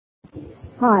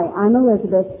Hi, I'm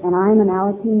Elizabeth, and I am an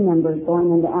Alateen member going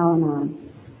into Al-Anon.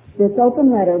 This open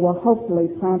letter will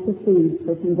hopefully plant the seeds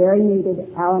for some very needed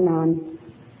Al-Anon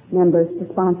members to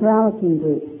sponsor Alateen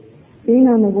groups. Being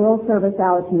on the World Service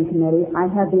Alateen Committee, I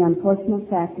have the unfortunate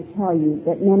fact to tell you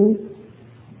that many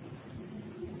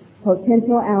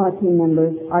potential Alateen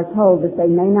members are told that they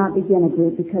may not begin a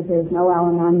group because there is no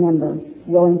Al-Anon member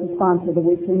willing to sponsor the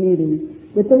weekly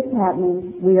meetings. With this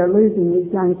happening, we are losing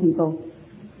these young people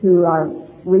who are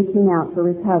reaching out for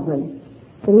recovery.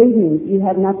 Believe me, you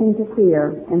have nothing to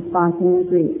fear in sponsoring a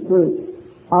group.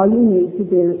 All you need to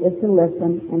do is to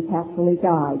listen and tactfully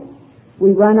guide.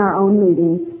 We run our own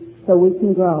meetings so we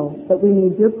can grow, but we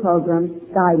need your program,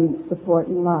 guidance, support,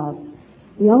 and love.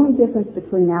 The only difference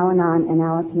between Al-Anon and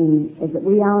Alateen is that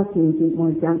we Alateens eat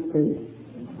more junk food.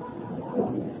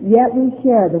 Yet we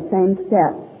share the same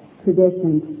steps,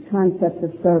 traditions, concepts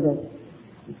of service,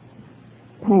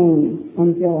 pain,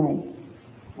 and joy.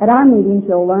 At our meetings,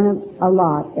 you'll learn a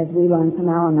lot as we learn from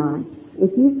Al-Anon.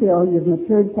 If you feel you've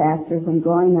matured faster from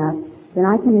growing up, then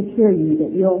I can assure you that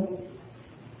you'll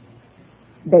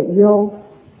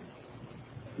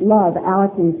love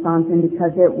Alateen sponsoring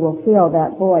because it will fill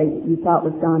that void you thought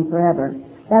was gone forever.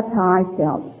 That's how I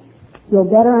felt. You'll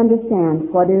better understand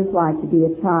what it is like to be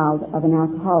a child of an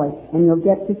alcoholic, and you'll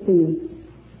get to see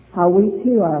how we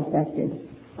too are affected.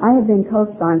 I have been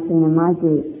co-sponsoring in my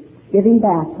group, giving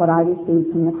back what I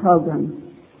received from the program.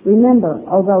 Remember,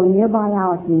 although nearby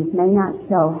Alateens may not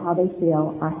show how they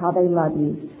feel or how they love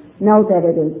you, know that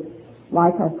it is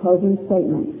like our closing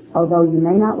statement. Although you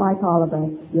may not like all of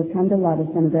us, you'll come to love us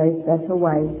in a very special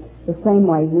way, the same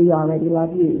way we already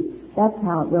love you. That's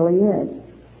how it really is.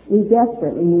 We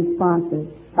desperately need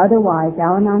sponsors. Otherwise,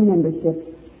 Al-Anon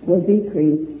membership will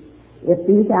decrease if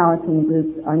these Alateen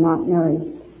groups are not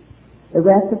nourished. The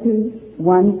recipe,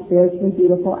 one spiritually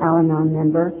beautiful Al-Anon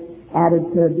member added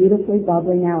to a beautifully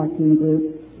bubbling Alateen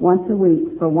group once a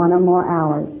week for 1 or more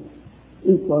hours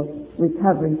equals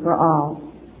recovery for all.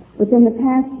 Within the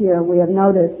past year, we have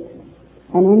noticed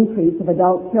an increase of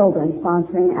adult children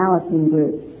sponsoring Alateen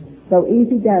groups. So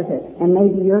easy does it, and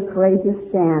maybe your courageous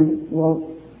stand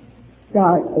will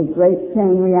start a great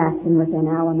chain reaction within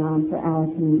Al-Anon for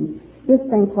Alateen. Just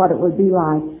think what it would be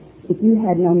like if you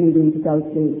had no meeting to go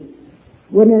to.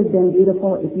 Wouldn't it have been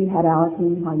beautiful if you had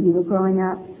Alateen while you were growing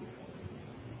up?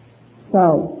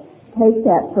 So, take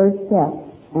that first step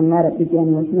and let it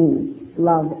begin with me.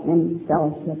 Love and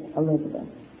fellowship, Elizabeth.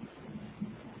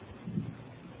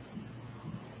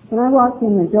 When I walked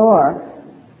in the door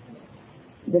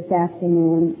this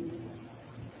afternoon,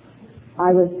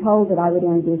 I was told that I would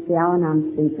introduce the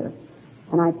Al-Anon speaker.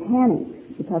 And I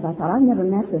panicked because I thought, I've never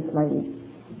met this lady.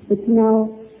 But you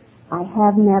know, I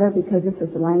have met her because this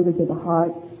is the language of the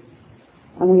heart.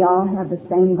 And we all have the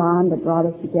same bond that brought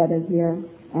us together here,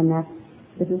 and that's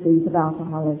the disease of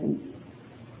alcoholism.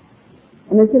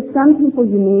 And there's just some people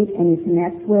you meet and you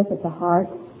connect with at the heart,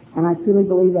 and I truly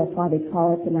believe that's why they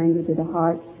call it the language of the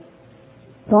heart.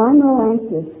 So I'm real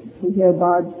anxious to hear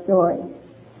Barb's story.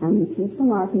 And she's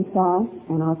from Arkansas,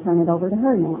 and I'll turn it over to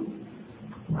her now.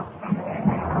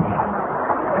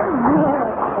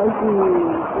 Thank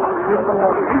you.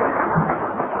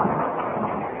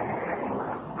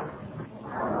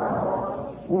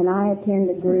 And I attend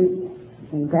a group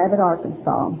in Gravette,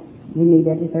 Arkansas. We meet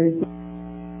every Thursday.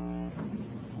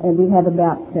 And we have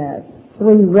about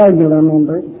 3 regular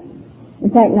members. In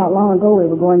fact, not long ago we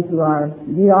were going to our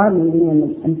GR meeting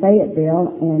in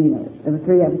Fayetteville, and there were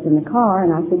 3 of us in the car,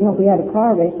 and I said, if we had a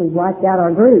car wreck, we'd wiped out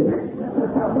our group.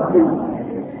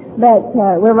 But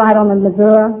we're right on the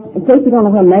Missouri, in case you don't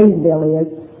know where Maysville is,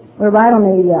 we're right on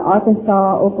the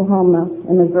Arkansas, Oklahoma,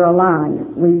 and Missouri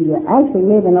line. We actually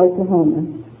live in Oklahoma,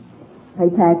 pay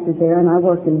taxes there, and I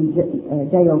work in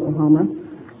Jay, Oklahoma.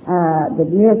 The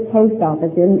nearest post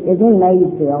office is in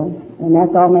Maysville, and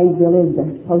that's all Maysville is, the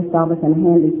post office and a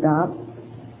handy stop.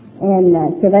 And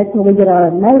so that's where we get our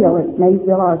mail at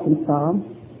Maysville, Arkansas.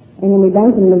 And then we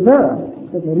bank in Missouri,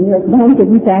 because the nearest bank is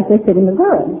in South City,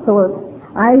 Missouri. So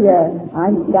I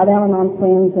got Al-Anon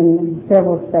friends in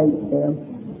several states there.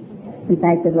 In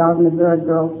fact, there's a lot of Missouri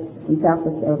girls from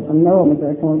from Noah,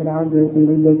 Missouri, come over to our group, and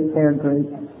we visit their group.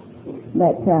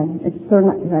 But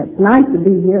it's nice to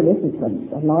be here. This is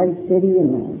a large city,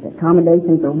 and the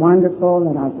accommodations are wonderful,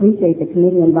 and I appreciate the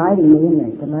committee inviting me,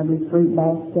 and the lovely fruit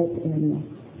basket, and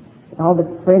all the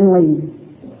friendly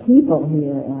people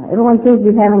here. Everyone seems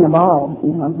to be having a ball.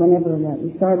 You know, whenever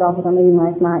we started off with our meeting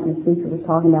last night, and the speaker was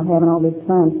talking about having all this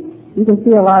fun, you can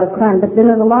see a lot of fun. But then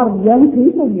there's a lot of young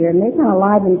people here, and they kind of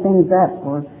liven things up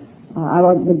for, I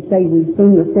would say, the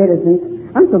senior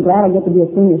citizens. I'm so glad I get to be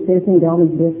a senior citizen, get all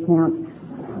these discounts.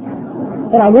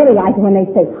 But I really like it when they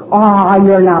say, "Oh,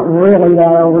 you're not really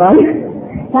that old."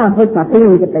 Kind of hurts my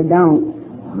feelings if they don't.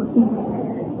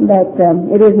 But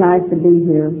it is nice to be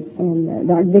here.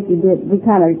 And Vicki we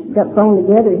kind of got thrown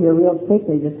together here real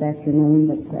quickly this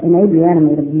afternoon. And Adriana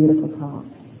made a beautiful talk.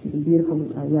 She's a beautiful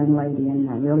young lady, and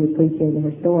I really appreciated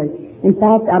her story. In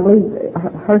fact, I believe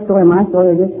her story and my story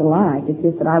are just alike. It's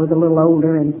just that I was a little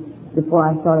older and before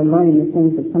I started learning the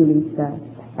things that some of these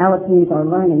Alateens are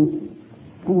learning.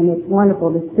 And it's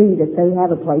wonderful to see that they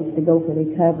have a place to go for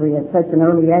recovery at such an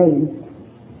early age.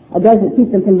 It doesn't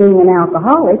keep them from being an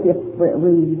alcoholic if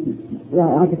we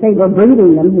like I say, we're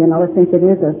breeding them, since it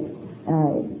is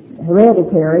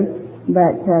hereditary,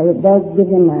 but it does give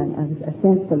them a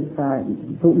sense of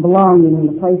belonging and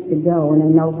a place to go, and they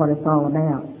know what it's all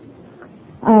about.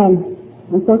 I'm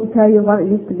supposed to tell you what it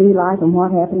used to be like and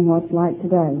what happened and what it's like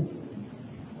today.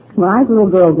 When I was a little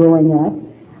girl growing up,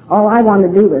 all I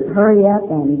wanted to do was hurry up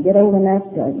and get old enough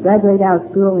to graduate out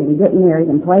of school and get married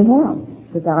and play house,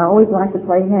 because I always liked to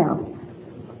play house.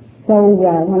 So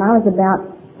when I was about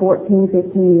 14,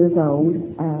 15 years old,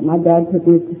 my dad took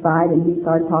me aside and he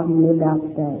started talking to me about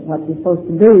what you're supposed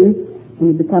to do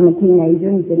when you become a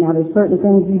teenager. And he said, now there's certain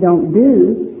things you don't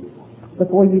do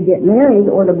before you get married,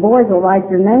 or the boys will write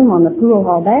your name on the pool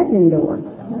hall bathroom door.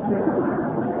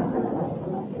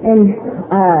 And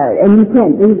you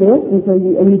can't do this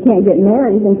and you can't get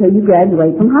married until you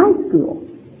graduate from high school.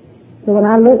 So when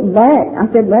I looked back, I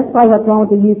said, that's probably what's wrong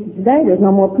with the youth today. There's no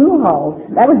more pool halls.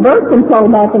 That was birth control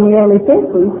back in the early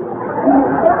 50s.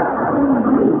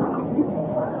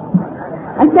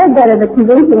 I said that at a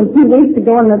convention a few weeks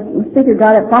ago, and the speaker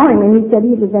got it for him, and he said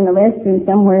he was in the restroom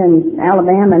somewhere in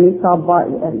Alabama, and he saw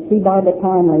Barbara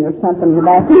Conley or something in the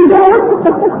bathroom door.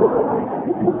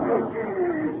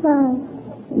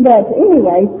 But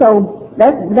anyway, so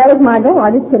that was my goal.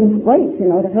 I just couldn't wait,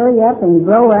 to hurry up and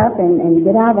grow up and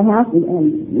get out of the house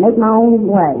and make my own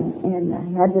way. And I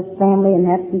had this family and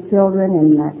had some children,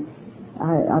 and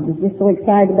I was just so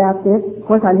excited about this. Of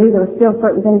course, I knew there were still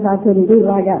certain things I couldn't do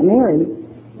till I got married.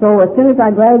 So as soon as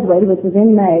I graduated, which was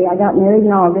in May, I got married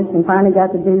in August and finally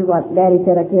got to do what Daddy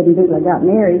said I couldn't do till I got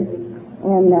married.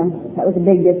 And that was a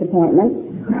big disappointment.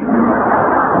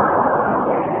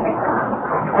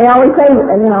 They always say,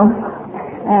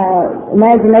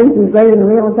 imagination is greater than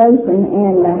realization,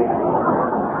 and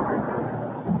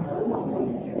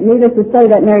needless to say,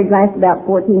 that marriage lasted about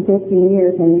 14, 15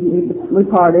 years, and we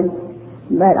parted.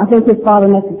 But I think his father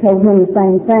must have told him the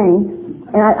same thing.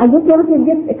 And I just never couldn't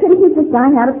teach this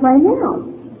guy how to play house.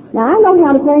 Now, I know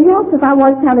how to play house because I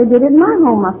watched how they did it in my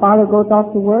home. My father goes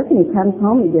off to work, and he comes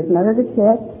home, he gives mother the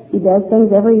check. He does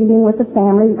things every evening with the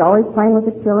family. He's always playing with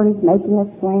the children. He's making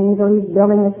us swings, or he's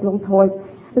building us little toys.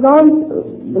 We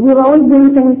were always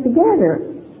doing things together.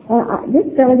 And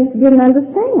this fellow just didn't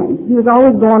understand. He was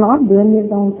always going off doing his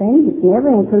own thing. He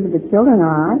never included the children or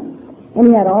I. And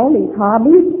he had all these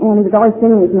hobbies, and he was always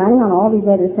spending his money on all these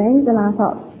other things. And I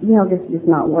thought, this is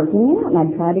not working out. And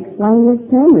I'd try to explain this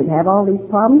to him. We'd have all these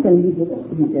problems, and he just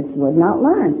would not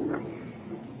learn.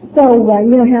 So,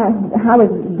 how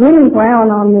it's grinning for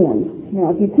Al-Anon men.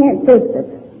 If you can't fix it,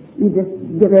 you just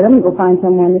get rid of them and go find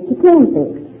someone that you can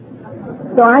fix.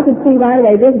 So I could see right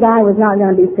away this guy was not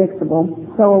going to be fixable.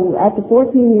 So after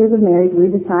 14 years of marriage, we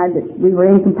decided that we were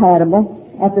incompatible.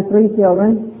 After 3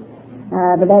 children,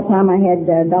 by that time I had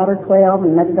a daughter 12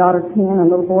 and another daughter 10 and a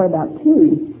little boy about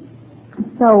 2.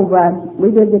 So we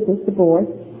did get this divorce.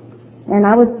 And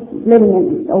I was living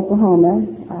in Oklahoma,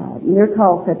 near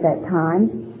Tulsa at that time,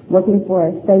 working for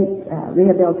a state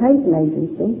rehabilitation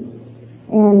agency.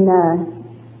 And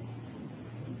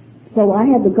so I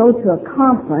had to go to a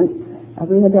conference, a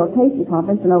rehabilitation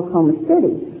conference in Oklahoma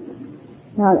City.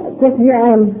 Now, just here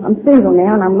I'm single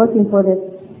now, and I'm looking for this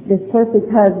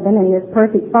perfect husband and this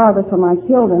perfect father for my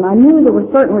children. I knew there were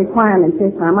certain requirements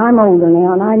this time. I'm older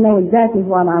now, and I know exactly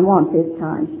what I want this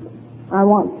time. I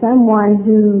want someone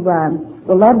who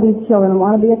will love these children and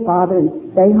want to be a father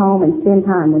and stay home and spend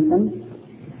time with them.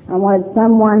 I wanted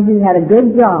someone who had a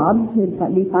good job, who'd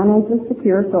be financially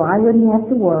secure so I wouldn't have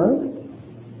to work.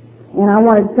 And I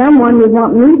wanted someone who'd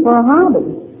want me for a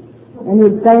hobby and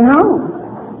who'd stay home.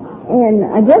 And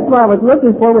I guess what I was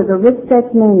looking for was a rich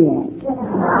sex maniac.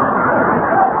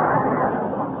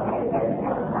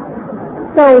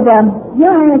 So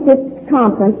here I am at this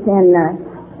conference, and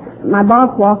my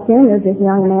boss walked in. There's this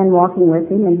young man walking with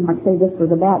him, and I'd say this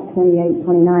was about 28,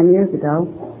 29 years ago.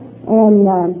 And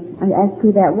I asked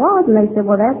who that was, and they said,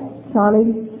 well, that's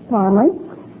Charlie Parmley.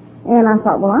 And I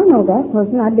thought, well, I know that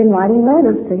person. I've been writing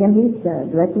letters to him. He's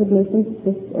director of admissions at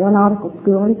this aeronautical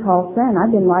school in Tulsa, and I've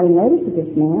been writing letters to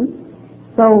this man.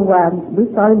 So we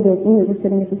started visiting. We were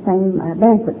sitting at the same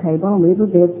banquet table, and we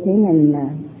were visiting, and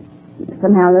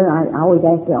somehow I always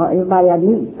asked everybody I'd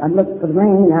meet. I'd look for the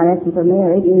ring, and I'd ask him for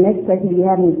married. And the next question, do you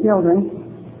have any children?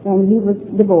 And he was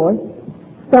divorced.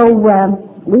 So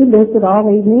we visited all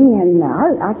evening, and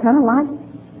I kind of liked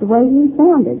the way he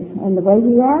sounded and the way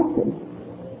he acted.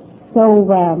 So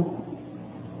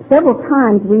several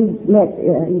times we met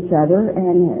each other,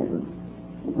 and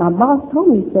my boss told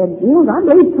me, he said, I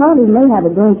believe Charlie may have a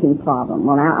drinking problem.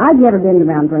 Well, now, I'd never been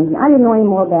around drinking. I didn't know any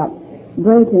more about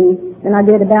drinking than I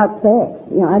did about sex.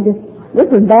 This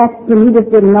was back when you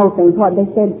just didn't know things. What they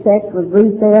said, sex was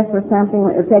recess or something,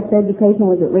 or sex education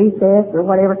was at recess or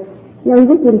whatever. You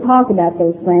just didn't talk about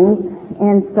those things.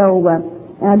 And so,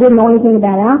 I didn't know anything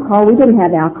about alcohol. We didn't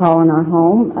have alcohol in our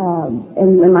home.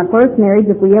 And in my first marriage,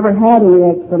 if we ever had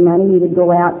any extra money, we would go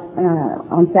out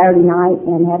on Saturday night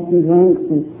and have some drinks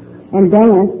and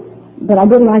dance. But I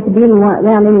didn't like to be around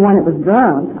anyone that was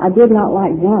drunk. I did not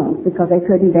like drunks because they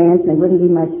couldn't dance and they wouldn't be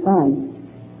much fun.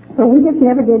 So we just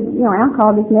never did,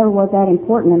 alcohol just never was that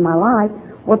important in my life,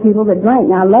 or people that drank.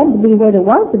 Now, I loved to be where there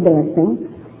was the dancing,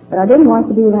 but I didn't want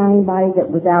to be around anybody that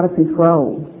was out of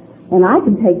control. And I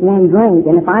could take one drink,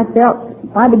 and if I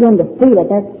began to feel it,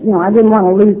 I didn't want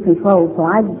to lose control, so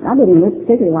I didn't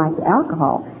particularly like the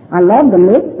alcohol. I loved the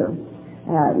mixer.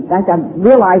 In fact, I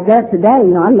realized that today.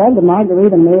 I loved the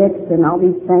margarita mix and all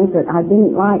these things, but I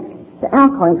didn't like the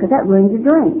alcohol because that ruins your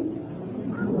drink.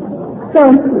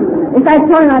 So, in fact,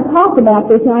 Tony and I talked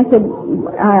about this, and I said,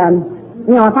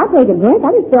 if I take a drink,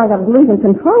 I just feel like I was losing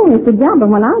control. And he said, yeah, but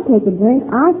when I take a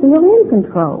drink, I feel in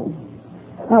control.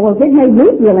 Well, if it made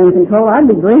me feel in control, I'd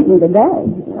be drinking today.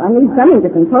 I need something to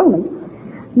control me.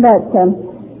 But,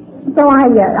 so I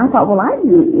thought, well,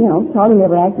 Charlie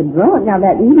never acted drunk. Now,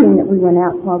 that evening that we went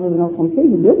out to Oklahoma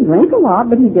City, he did drink a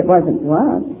lot, but he wasn't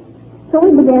drunk. So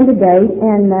we began to date,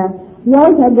 and he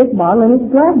always had this bottle in his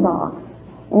glove box.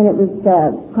 And it was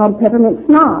called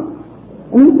Peppermint Schnapps.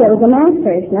 And he said it was a mouth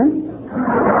freshener.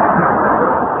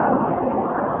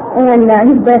 And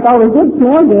his breath always did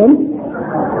smell good.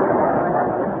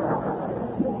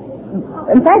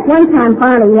 In fact, one time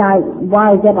finally I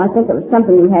wised up. I think it was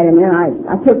something he had in there.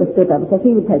 I took a sip of it because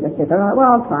he would take a sip. I thought,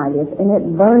 well, I'll try this. And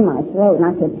it burned my throat. And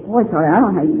I said, boy, Charlie, I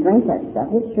don't know how you drink that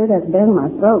stuff. It sure does burn my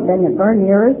throat. Doesn't it burn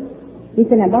yours? He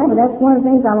said, now, Barbara, that's one of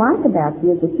the things I like about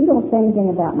you is that you don't say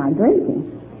anything about my drinking.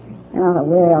 And I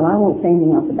thought, well, I won't say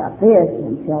anything else about this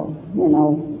until,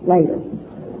 later.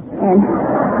 And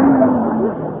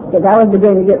because I was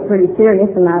beginning to get pretty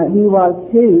serious, and he was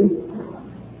too.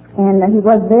 And he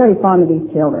was very fond of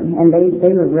these children, and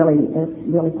they were really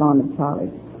fond of Charlie.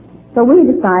 So we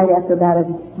decided after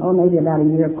maybe about a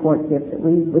year of courtship that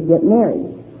we would get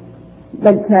married.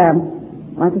 But,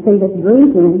 like I say, this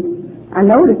drinking, I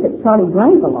noticed that Charlie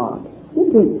drank a lot.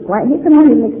 He could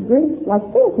only mix drinks like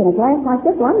this in a glass like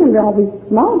this. Well, I remember all these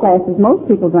small glasses most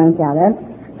people drank out of,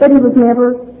 but he was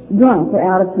never drunk or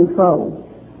out of control.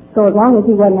 So as long as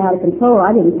he wasn't out of control,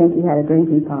 I didn't think he had a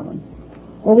drinking problem.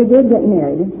 Well, we did get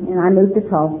married, and I moved to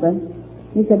Tulsa.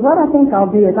 He said, what I think I'll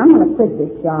do is I'm going to quit this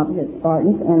job here at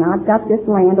Spartans, and I've got this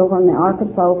land over on the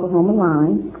Arkansas-Oklahoma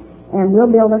line, and we'll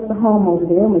build us a home over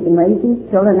there, and we can raise these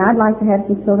children. I'd like to have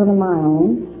some children of my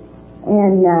own,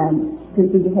 and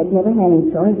since we had never had any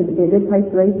children, it would be a good place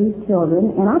to raise these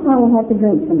children, and I probably won't have to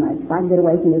drink so much if I can get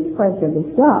away from this pressure of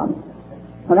this job.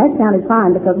 Well, that sounded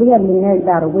fine because we hadn't been married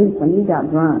about a week when he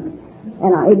got drunk, and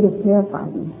it just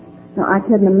terrified me. Now, I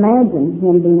couldn't imagine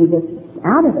him being just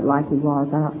out of it like he was.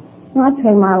 I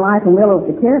trained my life in Willows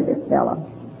to care of this fellow,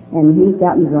 and he's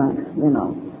gotten drunk, and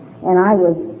I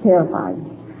was terrified.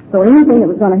 So anything that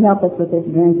was going to help us with this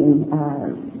drinking,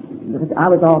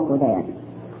 I was all for that.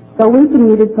 So we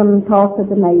commuted from Tulsa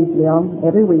to Maysville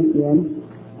every weekend,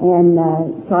 and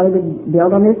Charlie would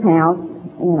build on his house,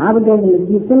 and I would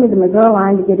he'd send me to Missouri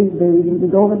line to get his booze, and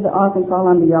he'd go over to the Arkansas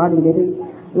lumber yard and get his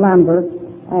lumber,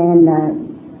 and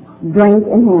drink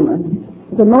and hammer.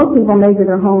 Because most people measure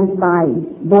their homes by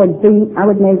board feet. I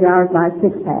would measure ours by a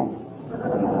six-pack.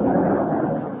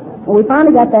 Well, we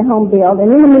finally got that home built,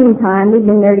 and in the meantime, we'd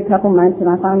been married a couple months, and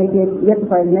I finally did get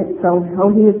pregnant, so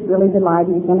he was really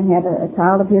delighted. He was going to have a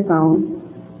child of his own.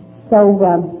 So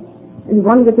we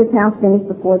wanted to get this house finished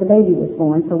before the baby was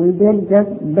born, so we did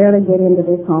just barely get into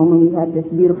this home, and we had this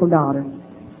beautiful daughter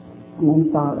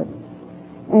named Charlotte.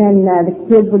 And the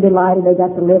kids were delighted. They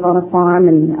got to live on a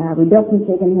farm, and we built some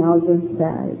chicken houses,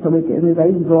 so we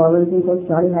raised broilers, and so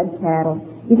Charlie had cattle.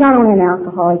 He's not only an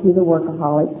alcoholic, he's a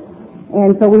workaholic.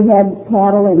 And so we had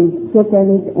cattle and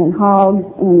chickens and hogs,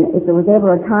 and if there was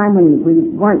ever a time when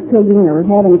we weren't pigging or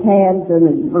having calves or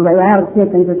we were out of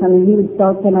chickens or something, he would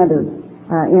start some other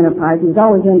enterprise. He was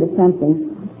always into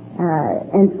something.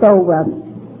 And so,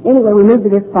 anyway, we moved to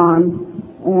this farm,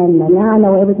 and now I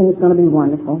know everything is going to be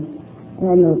wonderful.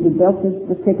 And we built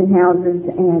the chicken houses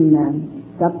and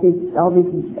got all these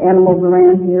animals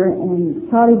around here, and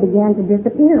Charlie began to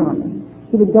disappear on me.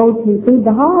 He would go to feed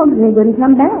the hogs, and he wouldn't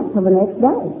come back till the next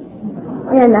day.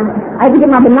 And I had to get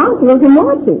my binoculars and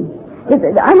watch him.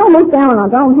 I'm almost down on, I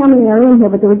don't know how many are in here,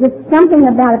 but there was just something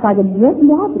about if I could just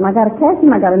watch him. I got to catch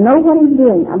him. I got to know what he's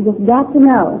doing. I've just got to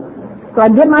know. So I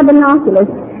get my binoculars.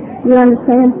 You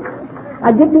understand?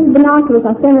 I get these binoculars.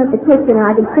 I stand at the kitchen, and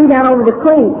I can see down over the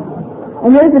creek.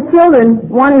 And there's the children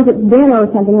wanting to dinner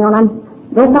or something, you know, and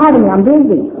don't bother me, I'm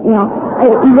busy. You know,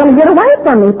 he's going to get away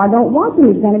from me. If I don't watch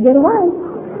him, he's going to get away.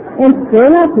 And sure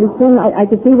enough, pretty soon I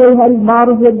could see where he had his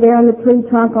bottles hid there in the tree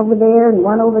trunk over there and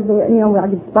one over there. You know, I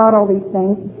could spot all these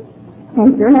things.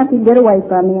 And sure enough, he'd get away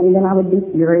from me, and then I would be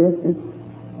furious.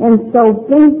 And so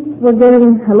things were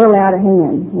getting a little out of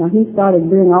hand. You know, he started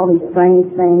doing all these strange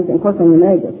things. And of course, when you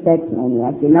know he's a sex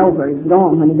maniac, you know where he's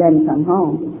going when he doesn't come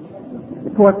home. The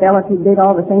poor fellow, if he did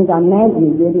all the things I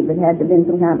imagined he did, he would have to have been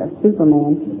some kind of a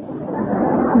Superman.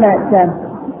 But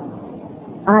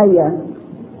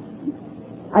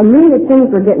I knew that things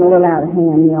were getting a little out of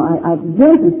hand. You know, I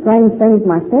did some strange things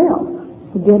myself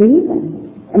to get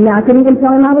even. And now I couldn't even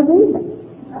tell him I was even.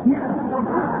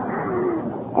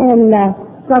 And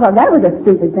so I thought that was a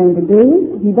stupid thing to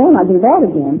do. You better not do that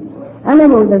again. I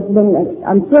remember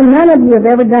I'm sure none of you have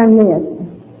ever done this.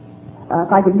 If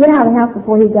I could get out of the house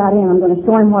before he got in, I'm going to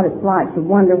show him what it's like to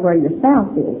wonder where your spouse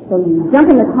is. So you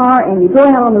jump in the car and you go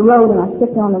out on the road, and I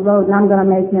sit on the road, and I'm going to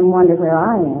make him wonder where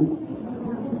I am.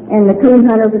 And the coon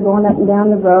hunters are going up and down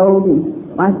the road,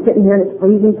 and I'm sitting here and it's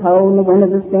freezing cold, and the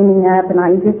windows are steaming up, and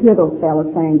I just hear those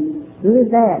fellows saying, "Who is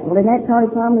that? Well, isn't that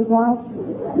Charlie Plumlee's wife?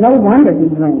 No wonder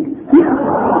he drinks."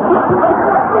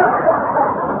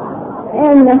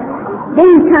 And then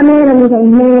you come in and you think,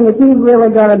 man, if he's really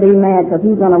going to be mad, because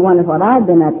he's going to wonder what I've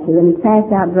been up to, and he's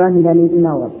passed out drunk and doesn't even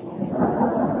know it.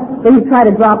 Then you try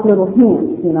to drop little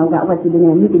hints, you know, about what you're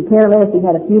doing. You could care less. He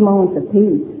had a few moments of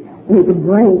peace, and he could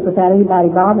drink without anybody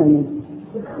bothering him.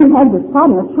 He had this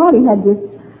problem. Charlie had this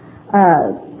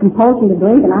compulsion to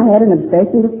drink, and I had an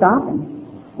obsession to stop him.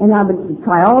 And I would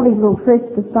try all these little tricks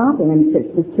to stop him. And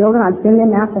the children, I'd send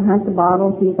them out to hunt the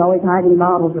bottles. He was always hiding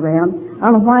bottles around.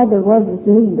 I don't know why there was this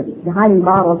need to hiding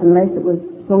bottles unless it was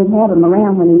so he'd have them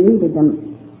around when he needed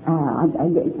them.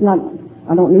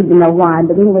 I don't need to know why,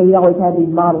 but anyway, he always had these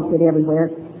bottles hid everywhere.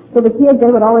 So the kids, they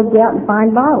would always go out and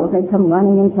find bottles. They'd come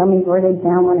running and tell me where they'd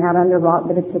found one out under a rock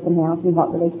by the chicken house and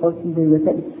what were they supposed to do with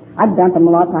it. I'd dump them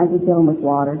a lot of times and fill them with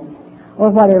water. Or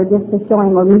whatever, just to show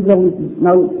him, or me getting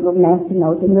notes, little nasty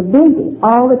notes, and you're busy.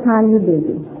 All the time you're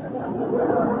busy.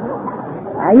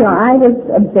 I was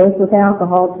obsessed with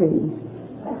alcohol, too.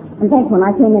 In fact, when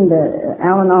I came into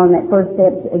Al-Anon, that first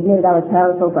step admitted I was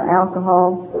powerful for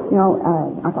alcohol,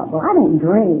 I thought, well, I don't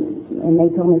drink. And they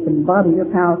told me, Barbara,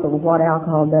 you're powerful with what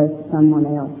alcohol does to someone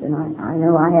else. And I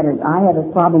know I had a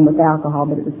problem with alcohol,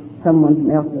 but it was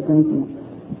someone else was drinking it.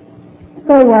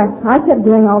 So I kept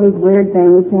doing all these weird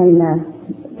things, and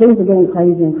things were getting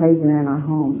crazier and crazier in our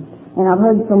home. And I've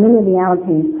heard so many of the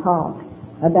Alateens talk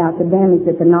about the damage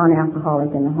that the non-alcoholic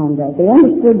in the home does. They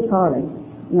understood Charlie,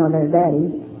 their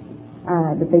daddy,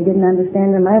 but they didn't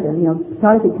understand their mother.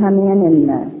 Charlie could come in and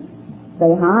say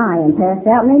hi and pass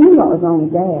out, and they knew what was wrong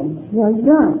with Dad. He's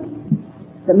drunk.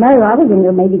 But mother, I was in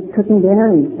there maybe cooking dinner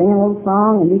and singing a little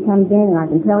song, and he comes in, and I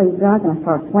can tell he's drunk, and I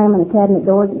start slamming the cabinet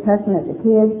doors and cussing at the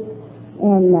kids.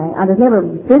 And I was never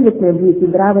physically abusive,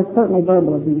 but I was certainly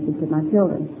verbal abusive to my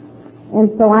children.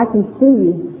 And so I can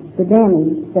see the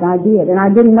damage that I did. And I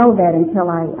didn't know that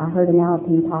until I heard an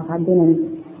Alateen talk. I'd been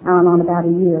in Al-Anon about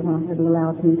a year when I heard a little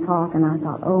Alateen talk, and I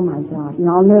thought, oh, my God,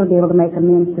 I'll never be able to make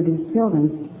amends to these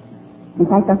children. In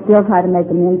fact, I still try to make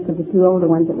amends to the two older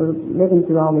ones that were living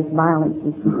through all this violence,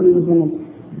 this confusion, and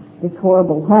this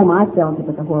horrible home. I felt it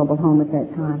was a horrible home at that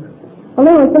time. Well,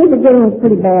 anyway, things are getting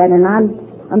pretty bad, and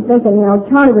I'm thinking,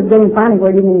 Charlie was getting finally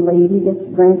where he didn't leave. He just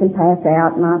drank and passed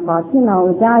out. And I thought, the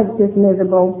guy's just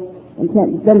miserable and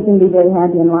doesn't seem to be very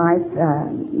happy in life.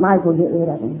 Might as well get rid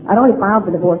of him. I'd already filed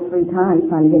for divorce 3 times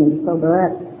trying to get him to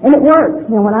sober up. And it worked.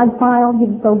 When I'd filed,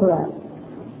 he'd sober up.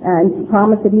 And he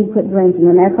promised that he'd quit drinking.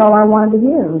 And that's all I wanted to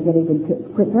hear was that he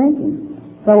could quit drinking.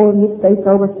 So he'd stay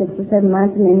sober 6 or 7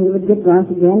 months, and then he would get drunk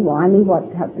again. Well, I knew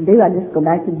what to do. I'd just go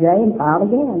back to jail and file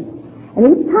again. And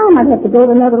each time I'd have to go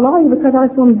to another lawyer because I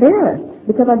was so embarrassed.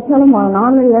 Because I'd tell him what an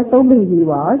honorary SOB he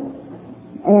was.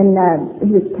 And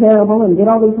he was terrible and did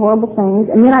all these horrible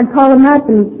things. And then I'd call him up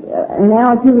and an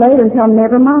hour or two later and tell him,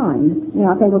 never mind.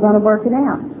 I think we're going to work it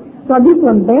out. So So I'd be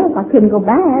so embarrassed I couldn't go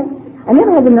back. I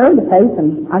never had the nerve to face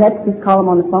him. I'd have to just call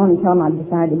him on the phone and tell him I'd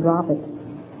decided to drop it.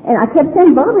 And I kept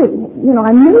saying, Barbara,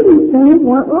 I knew these things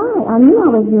weren't right. I knew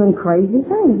I was doing crazy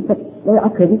things, but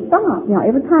I couldn't stop.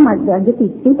 Every time I'd get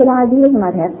these stupid ideas and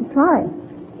I'd have to try.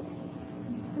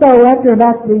 So after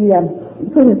about between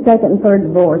the second and third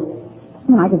divorce,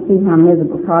 I could see how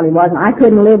miserable Charlie was. I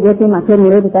couldn't live with him. I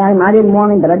couldn't live without him. I didn't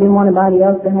want him, but I didn't want anybody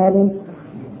else to have him.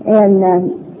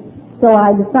 And so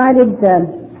I decided,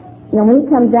 when he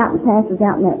comes out and passes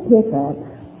out in that pickup,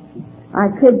 I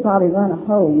could probably run a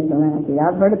hose around here.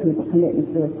 I've heard of people committing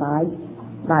suicide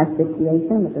by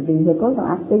asphyxiation with their vehicles. And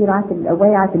I figured a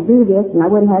way I could do this, and I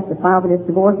wouldn't have to file for this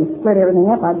divorce and split everything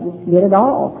up. I'd just get it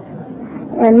all.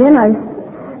 And then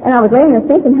I was laying there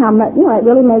thinking how much, it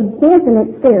really made sense, and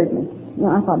it scared me.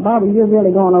 I thought, Bobby, you're really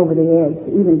going over the edge to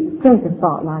even think a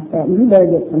thought like that, and you better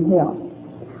get some help.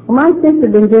 Well, my sister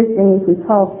had been visiting me from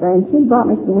Tulsa, and she brought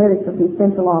me some literature from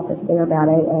Central Office there about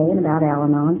AA and about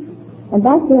Al-Anon. And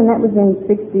back then, that was in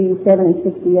 67 and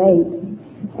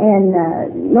 68, and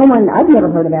I'd never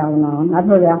heard of Al-Anon. I'd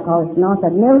heard of Alcoholics Anonymous.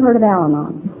 I'd never heard of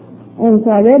Al-Anon. And so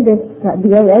I read the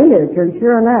AA literature, and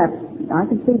sure enough, I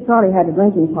could see Charlie had a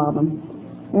drinking problem.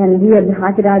 And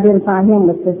I could identify him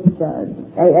with this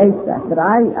AA stuff, but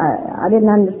I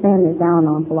didn't understand this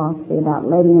Al-Anon philosophy about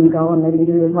letting him go and letting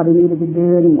him do what he needed to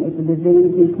do, and it's a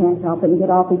disease, he can't help it, and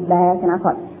get off his back. And I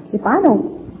thought, if I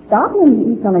don't stop him,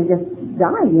 he's going to just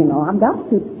die, I've got to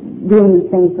keep doing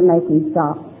these things to make him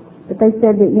stop. But they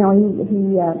said that,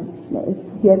 he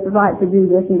has the right to do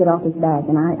this and get off his back,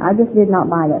 and I just did not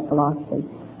buy that philosophy.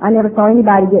 I never saw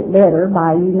anybody get better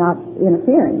by you not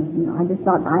interfering. I just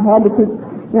thought I had to keep,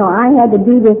 I had to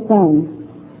do this thing.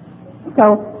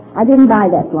 So I didn't buy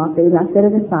that philosophy, and I set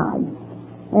it aside.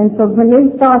 And so when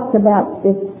these thoughts about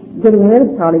this getting rid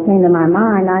of Charlie came to my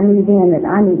mind, I knew then that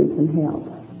I needed some help.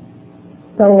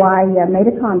 So I made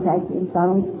a contact in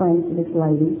Silent Springs to this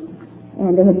lady,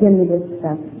 and they had given me this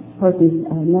person's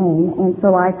name, and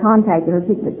so I contacted her.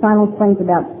 Silent Springs is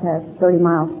about 30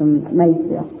 miles from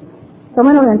Maysville. So I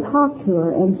went over and talked to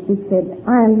her, and she said,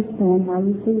 I understand how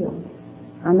you feel.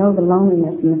 I know the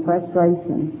loneliness and the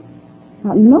frustration.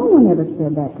 Now, no one ever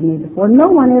said that to me before. No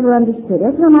one ever understood.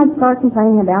 Every time I'd start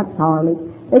complaining about Charlie,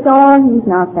 they go, he's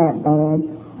not that bad.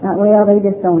 Well, they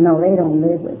just don't know. They don't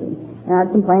live with him. And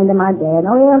I'd complain to my dad,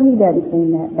 he doesn't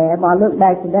seem that bad. Well, I look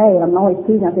back today, and I'm always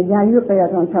teasing. I said, you're afraid I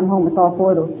was going to come home with all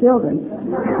 4 of those children.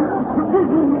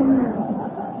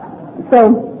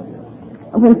 So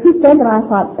when she said that, I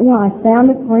thought, I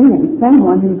found a friend,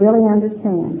 someone who really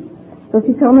understands. So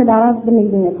she told me about the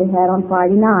meeting that they had on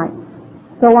Friday night.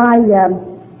 So I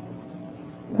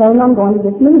told her I'm going to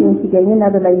this meeting. She gave me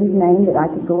another lady's name that I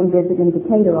could go and visit in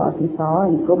Decatur, Arkansas,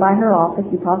 and go by her office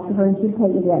and talk to her, and she'd take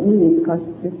me to that meeting because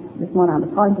this one I was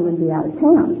talking to would be out of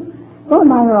town. Going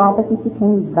by her office, and she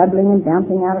came bubbling and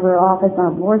bouncing out of her office.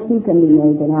 I thought, she couldn't be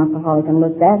made an alcoholic and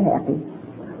look that happy.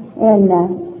 And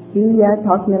she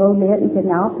talked to me a little bit and said,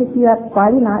 now I'll pick you up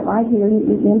Friday night right here and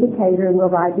meet me in Decatur, and we'll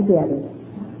ride together.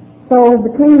 So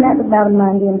between that was about a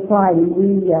Monday and Friday,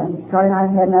 Charlie and I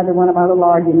had another one of our little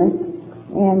arguments,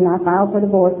 and I filed for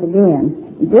divorce again.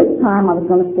 This time I was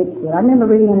going to stick to it. I remember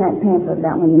reading in that pamphlet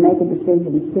about when you make a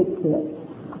decision, stick to it.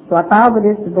 So I filed for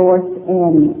this divorce,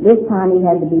 and this time he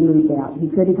had to be moved out.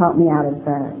 He couldn't talk me out of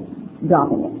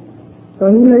dropping it. So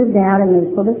he moved out, and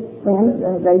his little friend,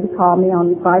 they called me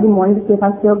on Friday morning to see if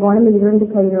I was still going to meet her in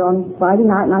Decatur on Friday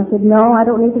night, and I said, no, I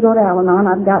don't need to go to Al-Anon.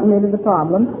 I've gotten rid of the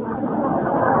problem.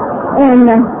 And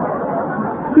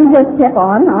she just kept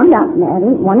on not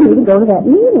wanting me to go to that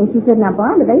meeting. She said, now,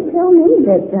 Barbara, they tell me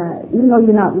that even though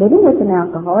you're not living with an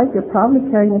alcoholic, you're probably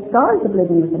carrying the scars of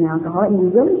living with an alcoholic, and you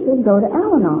really should go to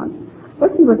Al-Anon.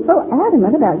 Well, she was so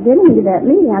adamant about getting me to that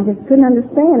meeting, I just couldn't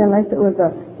understand unless it was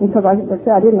because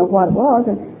I didn't know what it was.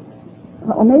 And,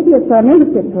 maybe it's a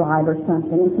membership drive or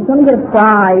something. And she's going to get a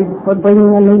prize for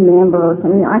bringing a new member or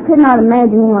something. I could not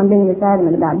imagine anyone being this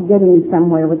adamant about getting me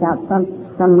somewhere without some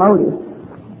motive.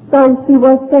 So she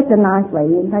was such a nice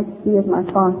lady. In fact, she is my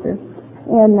sponsor.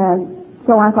 And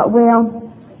so I thought, well,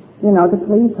 to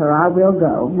please her, I will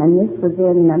go. And this was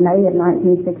in May of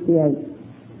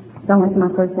 1968. So I went to my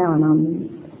first Al-Anon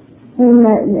meeting.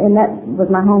 And that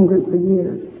was my home group for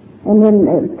years. And then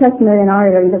it was customary in our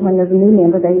area that when there's a new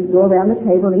member, they go around the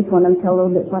table, and each one of them tell a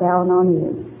little bit what Al-Anon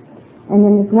is. And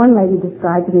then this one lady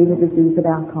described to me the disease of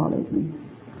alcoholism.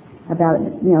 About,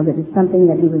 that it's something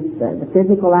that he was, the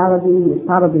physical allergy he was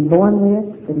probably born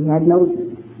with, that he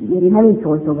didn't have any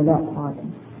choice over that part.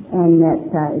 And that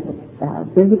it's a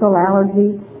physical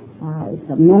allergy, It's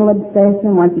a mental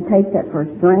obsession. Once he takes that first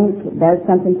drink, it does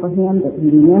something for him that he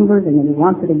remembers, and then he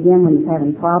wants it again when he's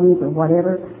having problems or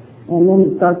whatever. And then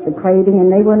he starts the craving,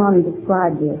 and they went on and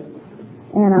described this.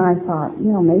 And I thought,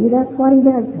 maybe that's what he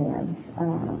does have.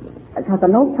 Because I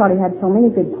know Charlie had so many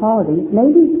good qualities.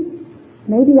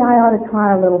 Maybe I ought to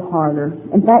try a little harder.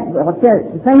 In fact,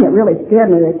 the thing that really scared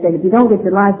me, they said, if you don't get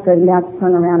your life straightened out, to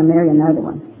turn around and marry another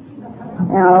one.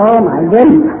 And, oh my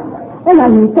goodness. And I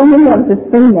mean, so many of us have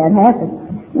seen that happen.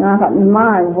 I thought,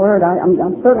 my word, I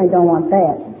certainly don't want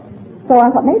that. So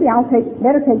I thought maybe I'll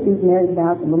better take these marriage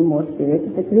vows a little more serious.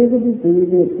 If it is a disease,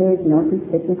 it says, through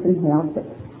sickness and health, but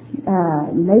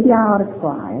maybe I ought to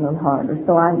try a little harder.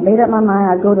 So I made up my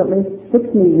mind I'd go to at least 6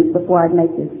 meetings before I'd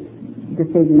make this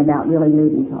decision about really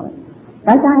leaving college.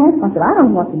 Like I asked myself, I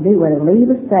don't know what to do, whether leave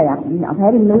or stay. I've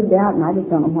had him moved out, and I just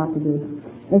don't know what to do.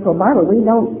 They said, Barbara, we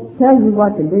don't tell you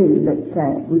what to do, but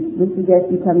we suggest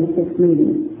you come to 6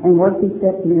 meetings and work these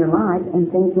steps in your life,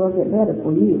 and things will get better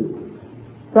for you.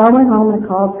 So I went home and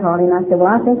called Charlie, and I said,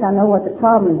 well, I think I know what the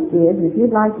problem is, and if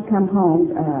you'd like to come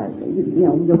home,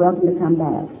 you're welcome to come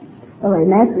back. Well,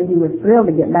 naturally, he was thrilled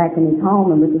to get back in his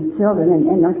home and with his children,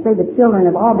 and I say the children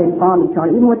have all been fond of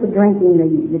Charlie. Even with the drinking,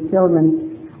 the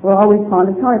children were always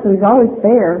fond of Charlie, so he was always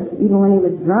there, even when he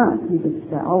was drunk. He was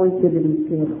always good to these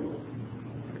kids.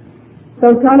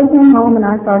 So Charlie came home, and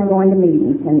I started going to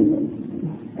meetings,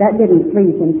 and that didn't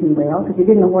please him too well, because he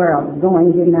didn't know where I was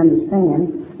going, he didn't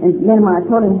understand. And then when I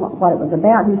told him what it was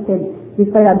about, he said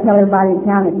I'd tell everybody in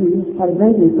town that he had a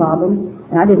drinking problem,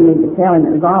 and I didn't need to tell him,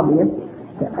 it was obvious.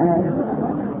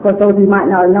 Of course, those who might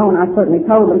not have known, I certainly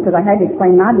told them, because I had to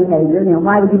explain my behavior.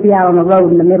 Why would you be out on the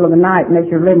road in the middle of the night unless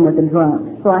you're living with a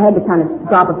drunk? So I had to kind of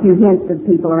drop a few hints to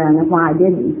people around them why I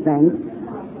did these things.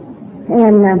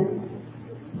 And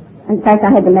in fact, I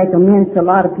had to make amends to a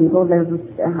lot of people.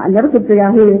 I never could figure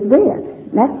out who he was with.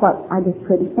 And that's what I just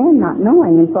couldn't stand, not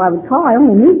knowing. And so I would call. I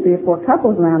only knew 3 or 4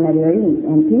 couples around that area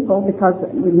and people, because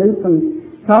we moved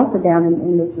from Charleston down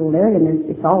in this little area, and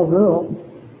it's all rural.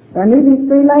 So I knew these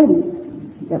 3 ladies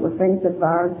that were friends of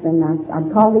ours, and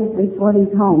I'd call these one of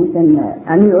these homes, and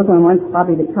I knew it was one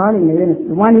probably that Charlie knew,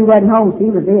 and the one who wasn't home, she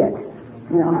was it.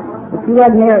 If she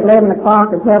wasn't there at 11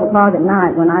 o'clock or 12 o'clock at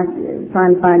night when I was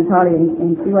trying to find Charlie,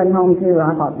 and she wasn't home too,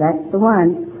 I thought, that's the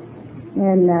one.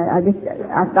 And I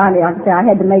finally, like I said, I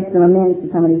had to make some amends to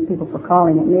some of these people for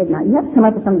calling at midnight. You have to come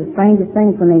up with some of the strangest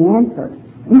things when they answer.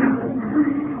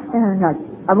 And I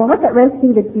thought, well, what's that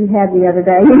recipe that you had the other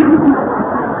day?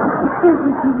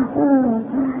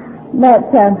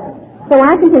 So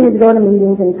I continued to go to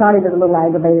meetings, and Charlie was a little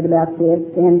aggravated about this.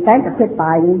 In fact, I quit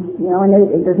fighting,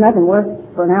 and there's nothing worse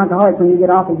for an alcoholic when you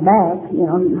get off his back. He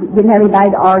didn't have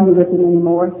anybody to argue with him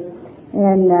anymore.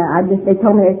 And they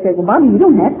told me, they said, well, Bobby, you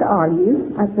don't have to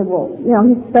argue. I said, well,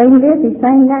 he's saying this, he's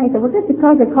saying that. He said, well, just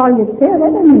because they call you a chair,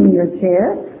 that doesn't mean you're a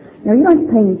chair. You don't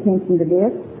pay any attention to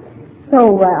this.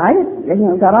 So I just,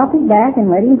 got off his back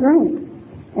and let him drink.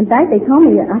 In fact, they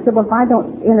told me, I said, well, if I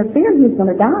don't interfere, he's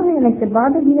going to die. And they said,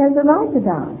 Barbara, he has the right to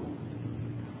die.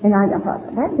 And I thought,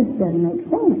 that just doesn't make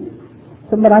sense.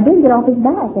 But I did get off his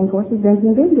back, and of course his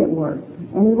drinking did get worse,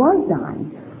 and he was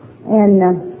dying.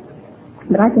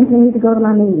 But I continued to go to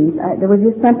my meetings. There was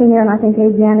just something there, and I think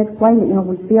Adrienne explained it.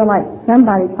 We feel like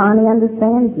somebody finally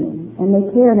understands me, and they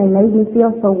care, and they made me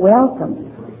feel so welcome.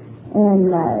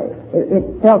 And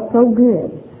it felt so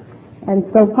good. And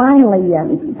so finally,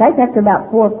 in fact, after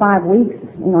about 4 or 5 weeks,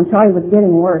 Charlie was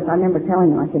getting worse. I remember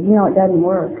telling him, I said, it doesn't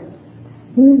work.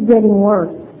 He's getting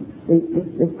worse.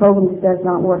 This program just does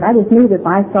not work. I just knew that if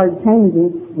I started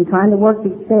changing and trying to work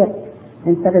these steps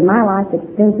instead of my life, that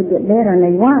things would get better, and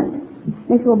they weren't.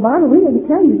 They said, well, Barbara, we didn't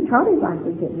tell you Charlie's life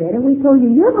would get better. We told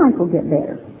you your life will get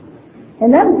better.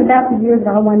 And that was about the year that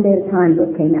our One Day at a Time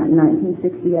book came out in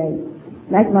 1968.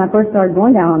 Back when I first started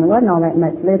going down, there wasn't all that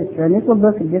much literature, and this little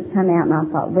book had just come out, and I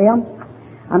thought, well,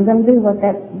 I'm going to do what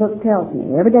that book tells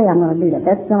me. Every day I'm going to do that.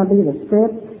 That's going to be the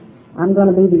script. I'm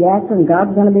going to be the actor, and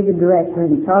God's going to be the director,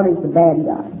 and Charlie's the bad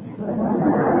guy.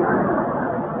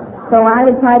 So I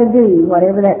would try to do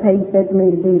whatever that page said to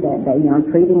me to do that day,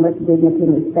 treat him with dignity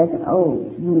and respect.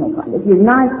 If you're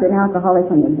nice to an alcoholic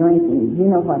when you're drinking,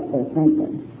 you know what they're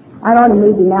thinking. I'd already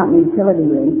moved him out in the utility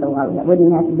room, so I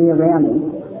wouldn't have to be around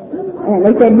him. And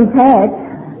they said he's had.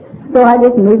 So I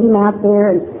just moved him out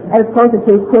there, and I was closer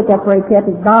to his pickup where he kept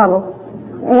his bottle.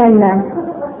 And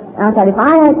I thought, if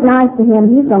I act nice to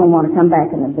him, he's going to want to come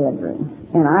back in the bedroom.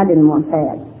 And I didn't want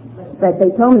that. But they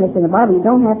told me this in the Bible, you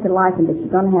don't have to like him, but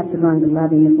you're going to have to learn to love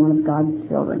him as one of God's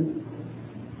children.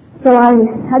 So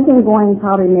I'd been going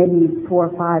probably maybe 4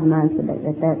 or 5 months at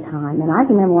that time. And I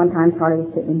can remember one time Charlie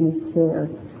was sitting in his chair.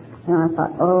 And I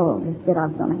thought, oh, this kid, I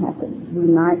was going to have to be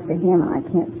nice to him, and I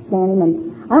can't stand him. And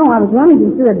I don't know, I was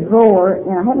rummaging through a drawer,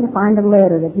 and I happened to find a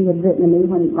letter that he had written to me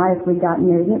right after we got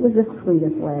married, and it was the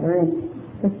sweetest letter. And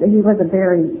he was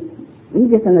he's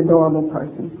just an adorable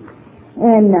person.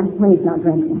 And when he's not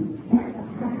drinking.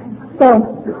 So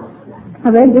I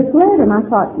read this letter, and I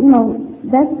thought,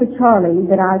 that's the Charlie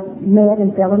that I met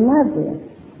and fell in love with.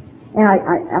 And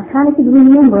I kind of could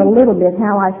remember a little bit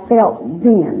how I felt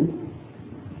then.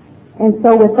 And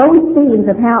so with those feelings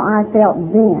of how I felt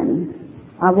then,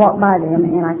 I walked by them,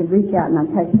 and I could reach out and I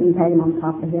touched him, pat him on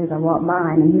top of the head as I walked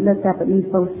by him, and he looked up at me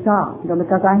so shocked,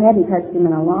 because I hadn't touched him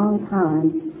in a long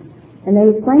time. And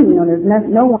they explained, there's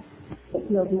no one that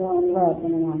feels more in love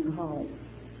than an alcoholic.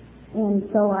 And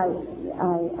so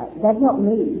that helped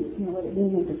me, whether it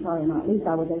being into Charlie or not, at least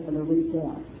I was able to reach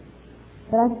out.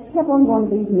 But I kept on going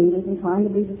to these meetings and trying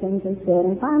to do the things they said,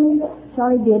 and finally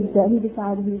Charlie he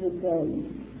decided he would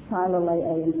try a little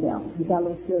AA himself. He got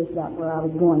a little serious about where I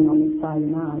was going on these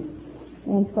Friday nights.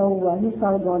 And so he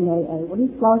started going to AA. Well, he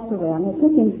sloshed around. It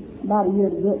took him about a year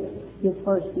to get his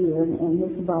first year, and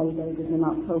his sobriety date was in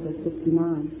October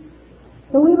 '69.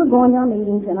 So we were going to our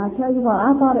meetings, and I tell you what,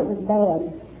 I thought it was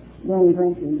bad during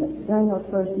drinking, but during those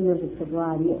first years of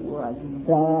sobriety, it was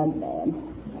bad.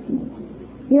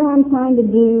 Here I'm trying to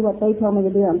do what they told me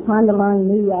to do. I'm trying to learn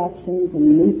new actions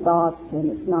and new thoughts,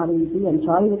 and it's not easy. And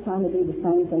Charlie was trying to do the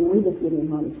same thing. We just didn't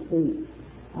want to speak.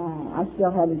 I still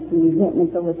had some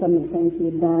resentments over some of the things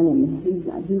he had done, and he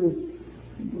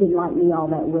didn't like me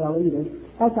all that well either.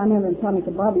 In fact, I remember him telling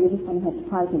me, Barbara, you're just going to have to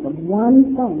try to think of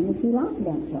one thing that you like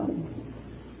about Charlie.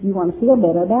 You want to feel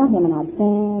better about him, and I'd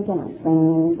think, and I'd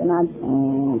think, and I'd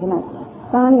think, and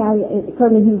finally it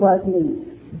occurred to me he was neat.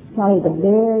 Charlie's a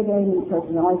very, very neat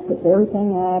person. He always puts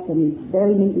everything up, and he's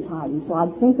very neat and tidy. So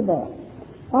I'd think of that.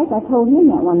 In fact, I told him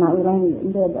that one night we laying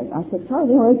in bed. I said,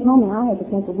 Charlie, they told me I had to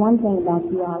think of one thing about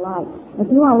you I like.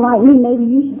 If you want to like me, maybe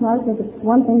you should try to think of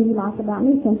one thing you like about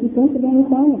me. Can't you think of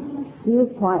anything? And he was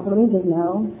quiet, but he said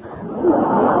no.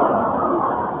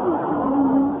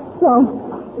 So,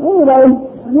 anyway,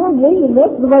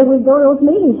 that's the way we'd go to those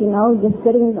meetings, just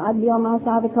sitting, I'd be on my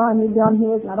side of the car and he'd be on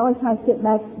his, and I'd always try to sit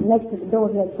back next to the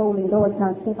door. He had folding doors,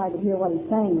 trying to see if I could hear what he's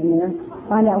saying in there,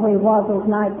 find out where he was those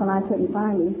nights when I couldn't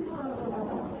find him.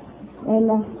 And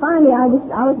finally, I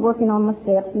was working on my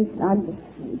steps, and I'd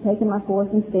taken my course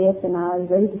and steps, and I was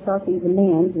ready to start these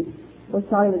amends. And of course,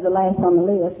 Charlie was the last on the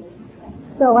list.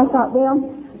 So I thought,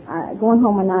 going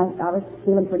home one night, I was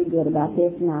feeling pretty good about this,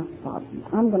 and I thought,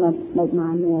 I'm going to make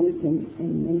my amends,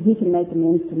 and he can make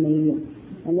amends to me,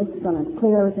 and this is going to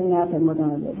clear everything up, and we're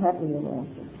going to live happily ever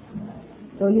after.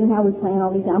 So you know how we plan all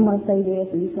these, I'm going to say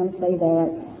this, and he's going to say that.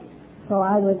 So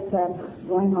I was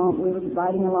going home, we were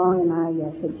riding along, and I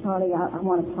said, Charlie, I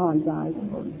want to apologize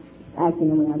for acting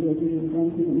the way I did. He was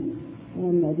drinking,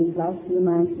 and these last few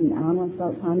months, and I want to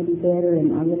start trying to be better,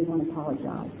 and I really want to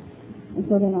apologize. And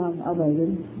so then I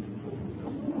waited.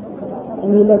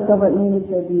 And he looked over at me and he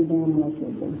said, you damn well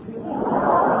should be.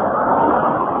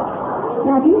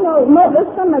 Now, if you know,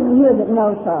 there's some of you here that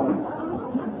know Charlie.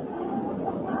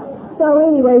 So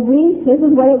anyway, this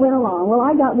is the way it went along. Well,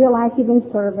 I got real active in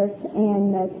service,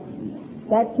 and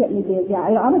that kept me busy.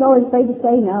 I was always afraid to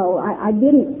say no. I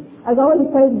was always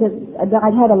afraid that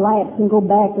I'd had a lapse and go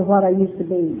back to what I used to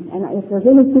be. And if there's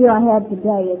any fear I have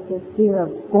today, it's this fear of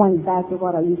going back to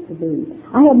what I used to be.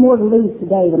 I have more to lose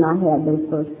today than I had those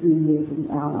first few years.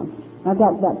 I've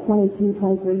got about 22,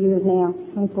 23 years now,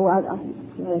 24.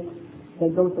 They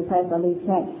go so fast I lose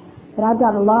track. But I've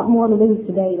got a lot more to lose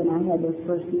today than I had those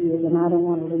first few years, and I don't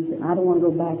want to lose it. I don't want to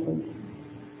go backwards.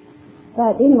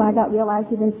 But anyway, I got real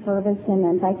active in service, and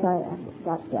in fact,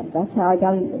 that's how I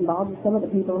got involved with some of the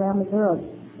people around Missouri.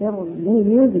 Many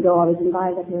years ago, I was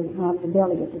invited up here as a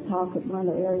delegate to talk at one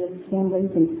of the area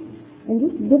assemblies, and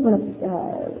just different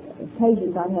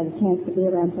occasions I've had a chance to be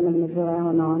around some of the Missouri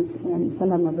Al-Anons, and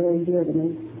some of them are very dear to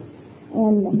me.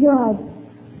 And here I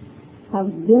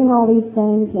was doing all these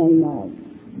things, and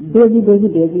busy,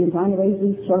 and trying to raise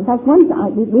these children. In fact, one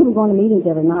time, we were going to meetings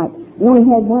every night. We only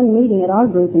had one meeting at our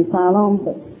group in Siloam,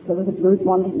 but there was a group,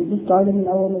 one that just started in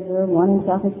Iowa, Missouri, one in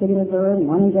South City, Missouri, and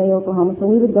one in Jay, Oklahoma. So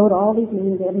we would go to all these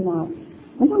meetings every night.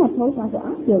 One time I told her, I said,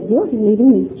 I feel guilty leaving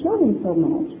these children so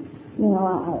much.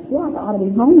 I feel like I ought to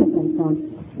be home with them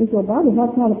some. He said, Barbara,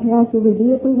 what kind of parents would we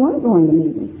be if we weren't going to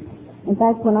meetings? In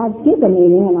fact, when I'd skip a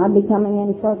meeting and I'd be coming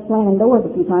in and start slamming doors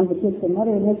a few times, the kids said,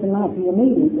 Mother, it's a night for your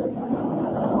meeting.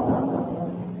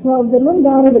 Well, the little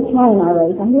daughter that Charlie and I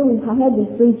raised, I had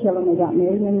these 3 children when we got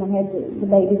married, and then I had the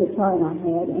baby that Charlie and I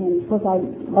had. And of course,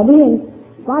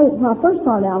 when I first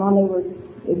started out on, they were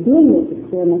doing this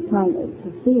experiment, trying to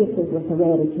see if it was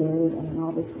hereditary and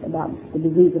all this about the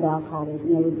disease of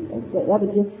alcoholism. That was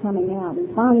just coming out. And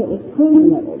finally it was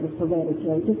proven that it was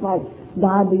hereditary, just like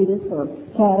diabetes or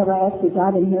cataracts, which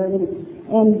I've inherited,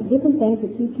 and different things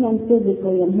that you can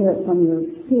physically inherit from your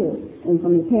peers and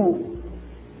from your parents.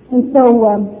 And so,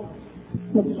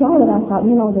 but Charlotte, I thought,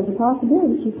 there's a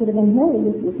possibility she could have inherited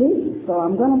this disease, so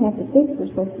I'm going to have to fix her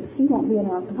so she won't be an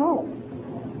alcoholic.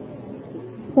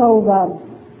 So,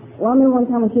 I remember one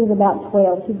time when she was about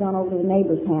 12, she'd gone over to the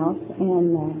neighbor's house,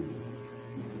 and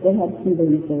they had some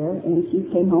booze there, and she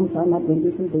came home talking about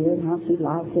drinking some beer and how she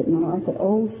liked it, and I said,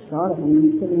 oh, Charlotte,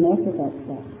 you shouldn't mess with that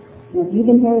stuff. If you've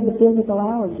inherited the physical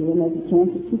allergy, and there's a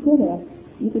chance that you could have,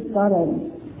 you could start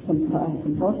some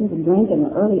compulsions of drink at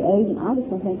an early age, and I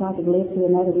just don't think I could live to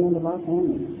another end of our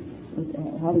family with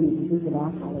having the disease of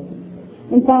alcoholism.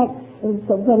 In fact, it was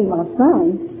so funny, my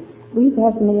son, we used to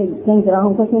have so many things at our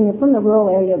home, because when you're from the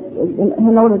rural area,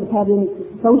 in order to have any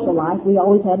social life, we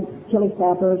always had chili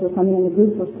sappers or something, and the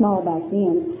groups were small back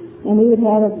then. And we would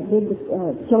have a big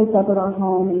chili supper at our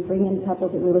home and bring in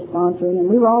couples that we were sponsoring, and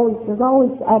there's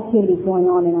always activities going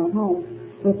on in our home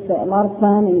with a lot of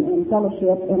fun and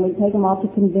fellowship, and we'd take them off to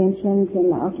conventions,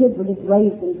 and our kids were just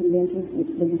raised in conventions,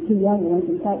 the two younger ones.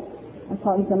 In fact, I was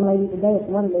talking to some ladies today, it's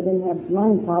wonder they didn't have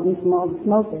lung problems from all the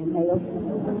smoke they inhaled.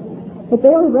 But they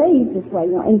were raised this way,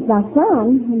 And my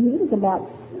son, when he was about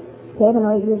 7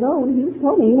 or 8 years old, he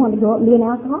told me he wanted to grow up and be an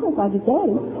alcoholic like his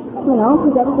daddy,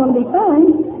 because that was going to be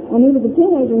fun. When he was a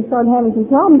teenager and started having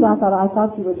some problems, I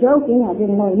thought you were joking. I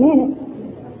didn't know he meant it.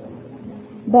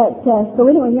 But, so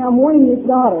anyway, I'm warning this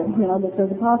daughter, that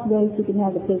there's a possibility she could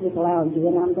have the physical allergy,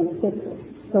 and I'm going to fix it.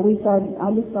 So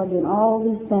I just started doing all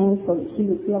these things so that she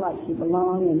would feel like she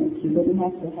belonged and that she wouldn't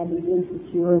have to have these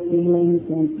insecure feelings.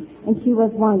 And she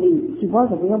was she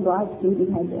was a real bright student,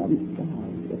 had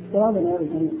excelled in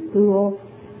everything at school.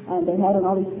 And they had her in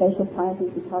all these special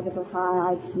classes because of her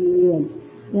high IQ. And,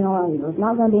 there was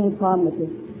not going to be any problem with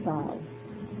this child.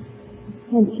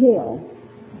 Until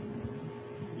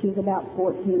she was about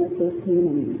 14 or 15,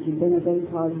 and she'd bring her very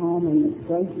hard home, and the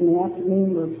grades in the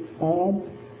afternoon were bad.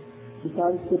 She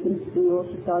started skipping school.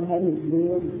 She started having these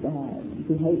weird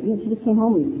behavior. She just came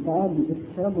home with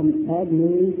terrible bad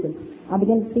moods. And I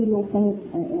began to see little things.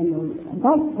 In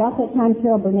fact, about that time,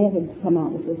 Carol Burnett had come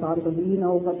out with this article. Do you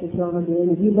know what your children are doing?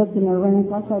 If you looked in their room,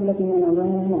 so I started looking in their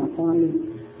room, and I found these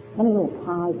funny little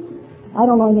pipes. I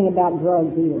don't know anything about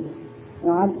drugs either.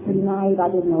 I was pretty naive. I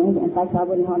didn't know anything. In fact, I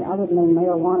wouldn't know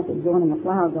marijuana if it was growing in a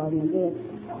flower garden. I did.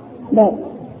 But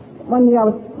one year I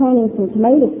was planting some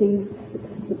tomato seeds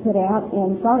to put out,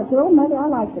 and Charlotte said, oh, Mother, I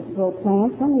like to grow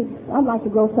plants. I'd like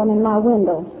to grow some in my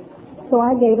window. So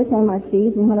I gave her some of my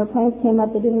seeds, and when her plants came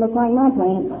up, they didn't look like my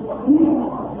plants.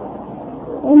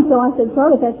 And so I said,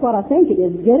 Charlotte, that's what I think it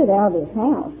is. Get it out of this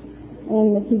house.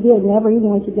 And she did. Never,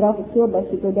 even when she'd get off the school bus,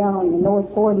 she'd go down on the North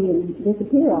 40 and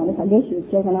disappear on us. I guess she was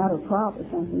checking out her crop or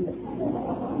something. But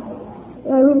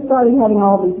we really started having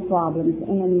all these problems.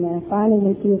 And finally,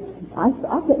 when I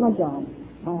quit my job.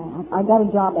 I got a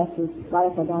job right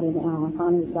after I got in. I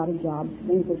finally got a job.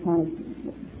 Things were kind of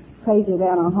crazy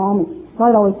around our home. And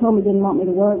Clark always told me he didn't want me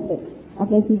to work, but I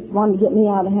think he wanted to get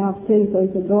me out of the house too, so he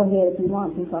said, go ahead if you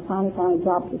want to. So I finally found a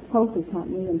job at this postal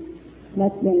company, and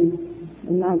that's been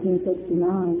in 1969.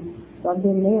 So I've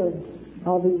been there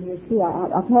all these years too.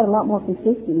 I've had a lot more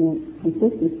consistency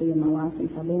in my life since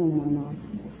I've been in there now.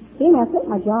 See, I quit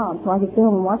my job so I could stay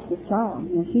home and watch this child.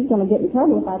 She's going to get in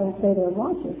trouble if I don't stay there and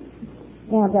watch her.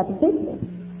 And I've got to fix it.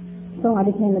 So I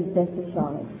became obsessed with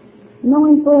Charlotte.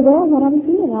 Knowing full well what I was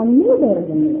doing, I knew better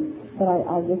than this. But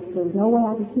I just, there was no way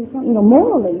I could see something.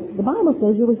 Morally, the Bible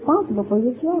says you're responsible for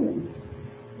your children.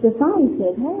 Society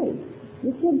says, hey,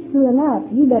 your kid's screwing up,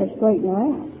 you better straighten her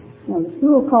out. The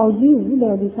school calls you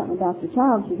better do something about the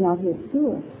child, she's not here at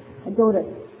school. I go to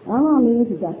Al-Anon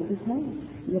meetings, you've got to be powerless.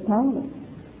 You're powerless.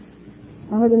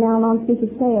 I heard an Al-Anon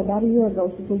speaker say about a year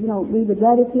ago, she said, we would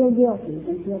rather feel guilty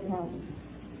than feel powerless.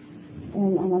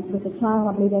 And with a child,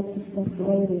 I believe that's the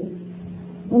way it is.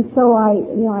 And so I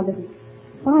was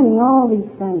finding all these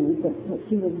things that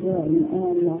she was doing.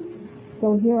 And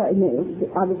so here, I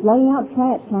was laying out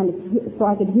tracks so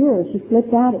I could hear her. She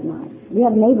slipped out at night. We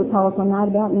had a neighbor call us one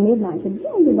night about midnight. He said,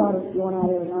 your daughter's going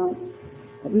out every night.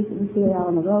 But we see her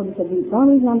out on the road. He said, the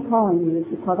only reason I'm calling you is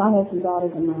because I have some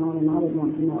daughters of my own and I didn't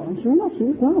want to know. And sure enough, she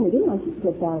was gone. We didn't know she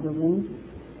slipped out of her room.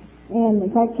 And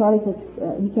in fact, Charlie said,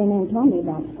 he came in and told me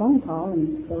about the phone call,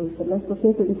 and so he said, let's go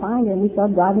see if we can find her. And we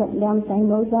started driving up and down the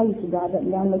same roads I used to drive up and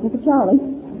down looking for Charlie.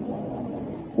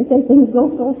 They say things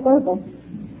go full circle.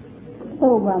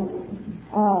 So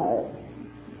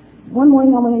one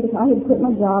morning I had quit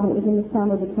my job, and it was in the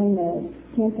summer between the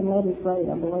 10th and 11th grade,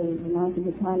 I believe, and I was a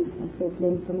good time. I still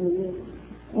lived for many years.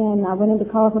 And I went in to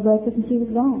call her for breakfast, and she was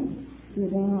gone. She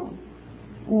was gone.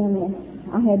 And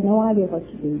I had no idea what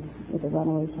to do with a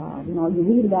runaway child. You know, you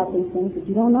read about these things, but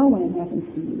you don't know when it happens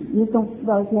to you. You just don't,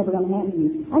 well, it's never going to happen to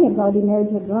you. I never thought I'd be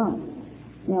married to a drunk.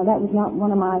 You know, that was not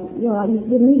one of my, you know, I just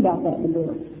didn't read about that in the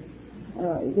book.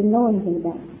 Didn't know anything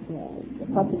about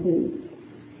what to do.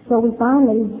 So we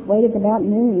finally waited about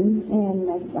noon, and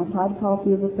I tried to call a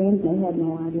few of her friends, and they had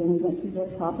no idea. And we went to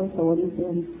the proper authorities,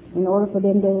 and in order for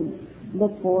them to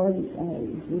look for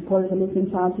reported a missing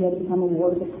child, she had to become a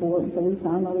ward of the court. And so we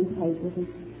signed all these papers,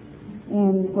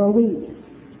 and for a week,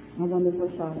 I wondered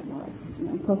where Charlotte was.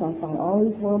 And of course, I thought all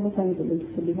these horrible things that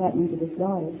could be happening to this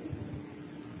daughter.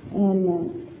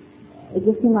 And it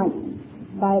just seemed like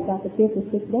by about the 5th or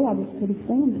 6th day, I just couldn't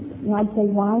stand it. You know, I'd say,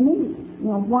 why me? You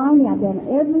know, why me? I've done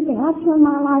everything. I've turned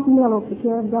my life and will over to the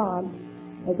care of God,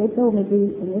 as they told me to do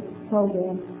in this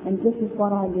program, and this is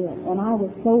what I did. And I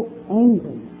was so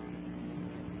angry.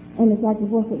 And it's like,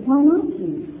 well, why not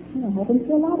you? You know, happens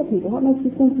to a lot of people. What makes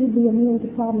you think you'd be immune to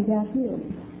problems out here?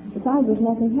 Besides, there's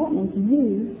nothing happening to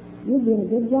you. You're doing a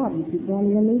good job. You keep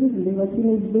going to your meetings and do what you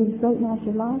need to do to straighten out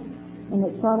your life. And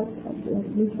it's Charlotte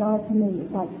to me.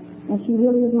 It's like, and she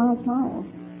really is my child.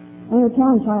 And they were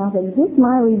telling Charlotte, I said, is this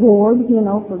my reward, you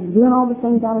know, for doing all the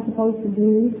things I was supposed to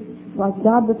do? Like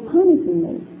God was punishing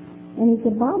me. And he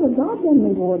said, Barbara, God doesn't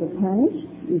reward or punish.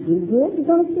 You do good, you're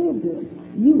going to feel good.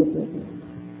 You will feel good.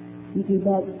 You do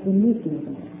bad, then you feel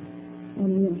bad. And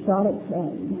you know, Charlotte,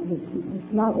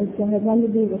 it's not, it has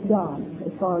nothing to do with God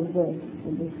as far as the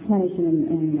punishing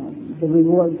and the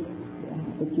reward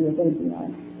that you are thinking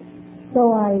of.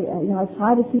 So I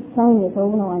tried to keep saying this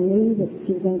over and over. I knew that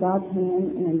she was in God's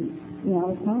hand, and you know, I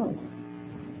was powerless.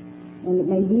 And it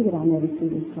may be that I'll never see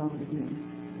this child again.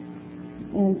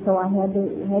 And so I had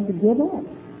to give up.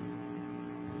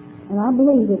 And I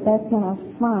believe that that's when I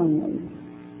finally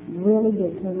really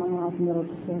did turn my life in the middle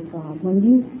to God. When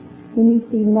you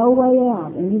see no way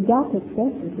out, and you've got to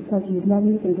accept it because there's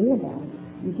nothing you can do about it.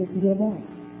 You just give up,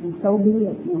 and so be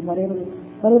it. You know,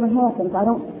 whatever happens, I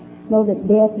don't know that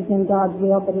death is in God's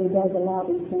will, but He does allow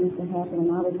these things to happen,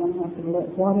 and I was going to have to let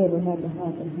whatever had to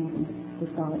happen for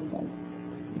Charlotte's sake.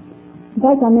 In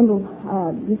fact, I remember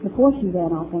just before she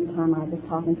ran off one time, I was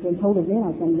talking to her and told her then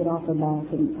I was going to get off her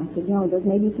back, and I said, you know, there's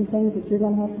maybe some things that you're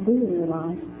going to have to do in your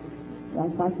life,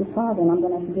 like your father, and I'm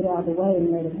going to have to get out of the way and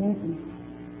let it happen,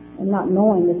 and not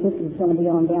knowing that this was going to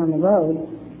be on down the road.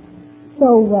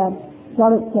 So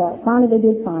Charlotte, finally they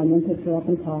did find her and picked her up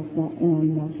and tossed her,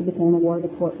 and she became a ward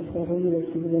of the court for several years.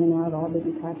 She was in and out of all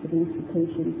different types of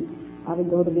institutions. I would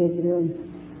go to visit her, and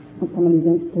some of these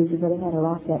institutions where they had her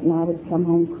locked up, and I would come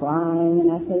home crying,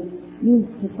 and I'd say, you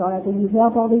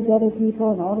help all these other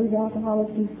people and all these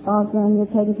alcoholics you sponsor and you're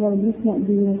taking care of, and you can't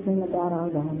do anything about our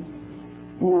daughter.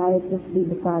 And I would just be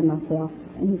beside myself.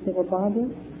 And he said, well, Barbara,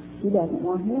 she doesn't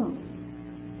want help.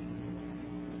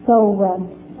 So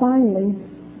finally,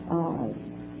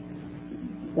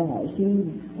 she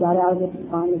got out of it,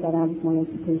 finally got out of this one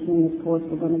institution, and of course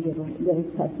we're going to give her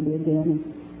custody again.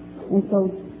 And so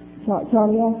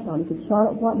Charlie asked Charlotte, he said,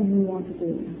 Charlotte, what do you want to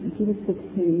do? And she was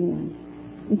 16 then.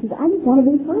 And she said, I just want to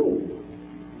be free.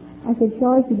 I said,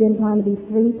 Charlotte, you've been trying to be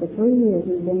free for 3 years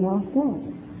and you've been locked up.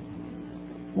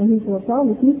 And he said, well,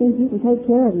 Charlotte, if you think you can take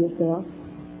care of yourself,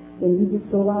 then you just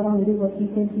go right on and do what you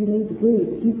think you need to do.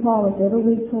 But you call us every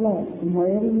week to let, and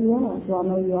wherever you are, so I'll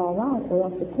know you're all right, or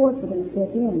else the courts are going to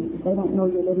step in if they don't know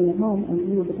you're living at home, and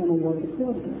you will become a ward of the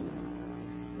court again.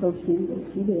 So she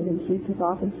did, and she took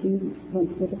off, and she went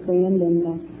with a friend,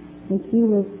 and she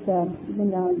was, she's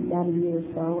been down about a year or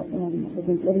so, and was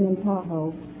living in Tahoe.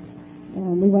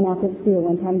 And we went out to the field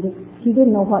one time. She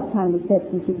didn't know what kind of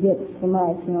reception she'd get from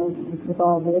us, you know, with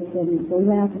all this. And so we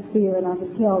went out to see her, and I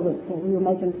could tell that we were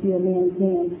making a few amends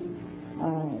then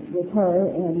with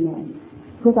her. And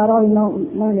of course, I'd already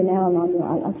learned in Al-Anon,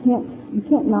 you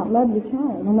can't not love your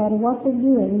child, no matter what they're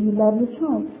doing. You love your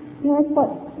child. You know, that's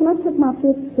what. When I took my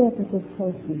fifth step with this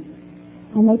person,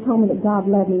 and they told me that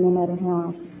God loved me no matter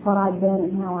what I'd done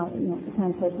and how I, you know, the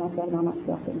kind of person I felt about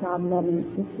myself, that God loved me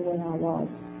just the way I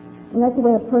was. And that's the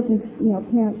way a person's, you know,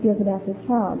 parent feels about their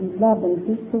child. You love them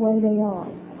just the way they are.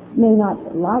 You may not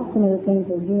like some of the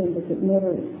things they're doing, but you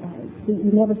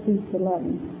never cease to love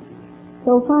them.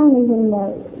 So finally, when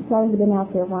Charlie had been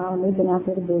out there a while, and we'd been out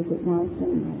there to visit once,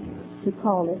 and she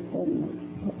called us and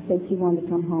said she wanted to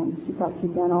come home. She thought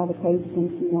she'd done all the crazy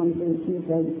things she wanted to do, and she was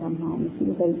ready to come home. She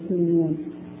was 18 then.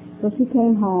 So she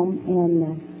came home,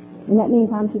 and in that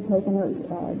meantime, she'd taken her,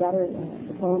 got her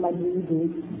diploma by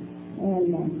GED,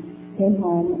 and came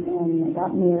home and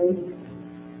got married.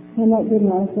 And that didn't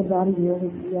last about a year.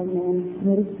 The young man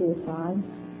committed suicide.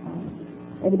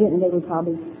 Evidently, they would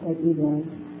probably take me drugs.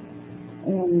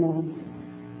 And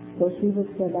so she was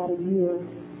about a year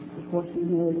before she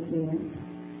married again.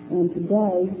 And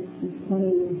today, she's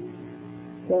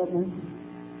 27.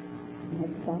 I had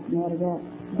to stop and add it up.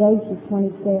 Today, she's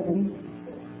 27.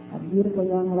 A beautiful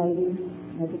young lady.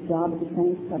 Has a job at the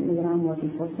same company that I'm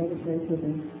working for, secretary to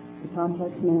the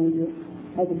complex manager.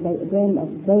 Has a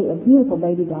beautiful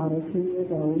baby daughter, 2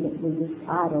 years old, that we just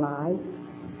idolize.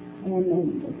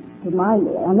 And I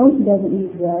know she doesn't use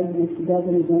drugs, and if she does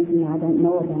any drinking, I don't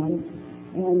know about it.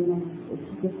 And it's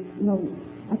just,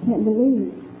 I can't believe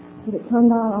that it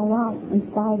turned out all right in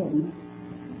spite of me.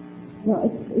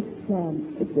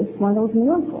 It's one of those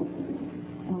miracles,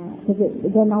 because it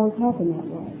doesn't always happen that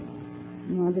way.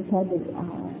 I just had to,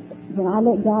 when I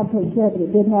let God take care of it,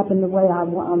 it did happen the way I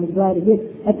was glad it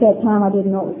did. At that time, I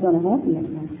didn't know it was going to happen that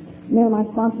way. My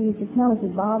sponsor used to tell us,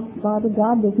 Barbara,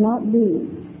 God does not do,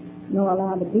 nor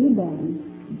allow to be done,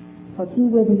 what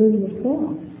you wouldn't do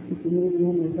yourself if you knew the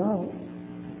end result.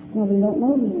 We don't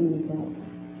know the end result.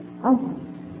 I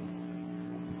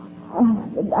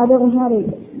don't know how to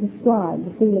describe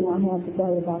the feeling I have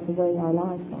today about the way our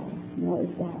lives are.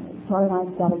 Charlie and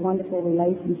I've got a wonderful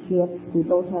relationship. We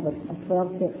both have a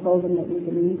 12-step program that we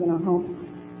can use in our home.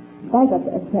 In fact, if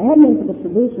it hadn't been for the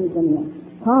traditions and the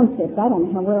concepts, I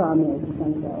don't know where our marriage is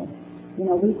going to go.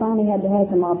 We finally had to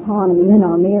have some autonomy in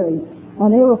our marriage.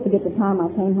 I'll never forget the time I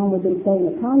came home. We'd been studying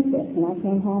the concepts, and I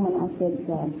came home and I said,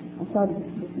 I started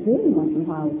reading once in a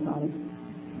while with Charlie.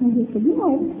 And he said, you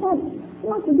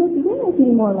like to disagree with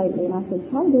me more lately. And I said,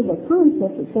 Charlie, there's a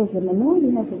concept that says the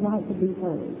minority has the right to be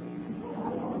heard.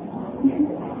 He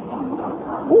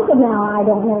said, now, I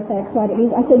don't know if that's right.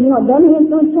 I said, it doesn't mean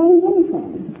it's going to change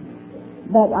anything.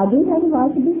 But I do have the right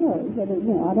to be heard. But,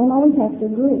 I don't always have to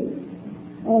agree.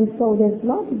 And so there's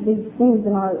lots of these things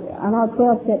in our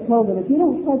 12-step program. If you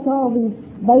don't touch all these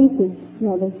bases,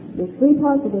 there's 3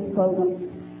 parts of this program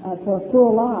for a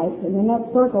full life. And then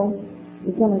that circle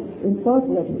is going to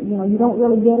encircle it. You don't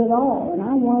really get it all. And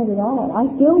I wanted it all. I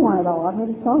still want it all. I've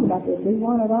heard us talk about this. We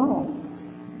want it all.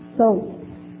 So,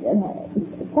 in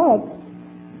fact,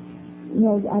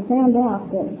 I found out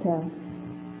that,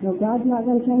 God's not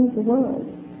going to change the world,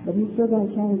 but He's still going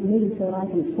to change me so that I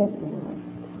can accept the world.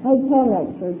 I had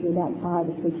cataract surgery about 5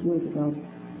 or 6 years ago,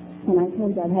 and I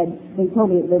told you they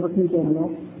told me it was liver congenital,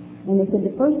 and they said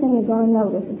the first thing you're going to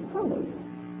notice is colors.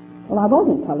 Well, I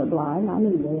wasn't colorblind. I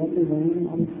knew red and green and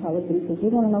all these colors, and he said,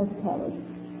 you're going to notice colors.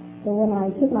 So when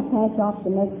I took my patch off the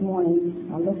next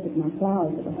morning, I looked at my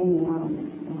flowers that were hanging out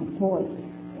on the porch.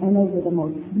 And those were the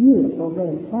most beautiful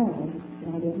red flowers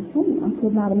that I'd ever seen. I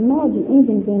could not imagine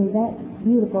anything being that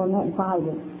beautiful and that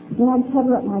vibrant. Then I'd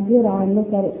cover up my good eye and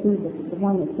look at it through the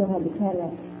one that still had the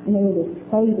cataract, and they were this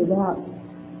faded out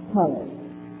colors.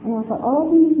 And I thought,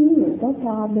 all these years, that's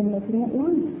how I've been looking at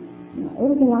life.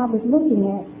 Everything I was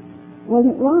looking at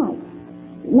wasn't right.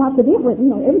 Not that it was,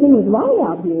 everything was right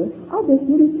out here. I just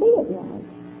didn't see it right.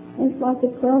 And it's like the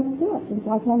 12 steps. It's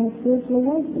like having a spiritual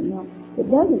awakening. It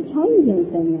doesn't change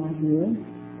anything out here.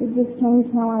 It just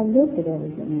changed how I look at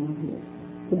everything out here.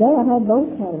 Today I've had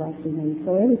both cataracts removed,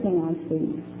 so everything I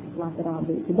see is like it I'll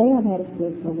be. Today I've had a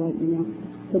spiritual awakening.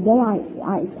 Today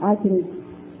I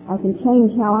can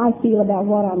change how I feel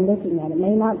about what I'm looking at. It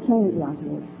may not change like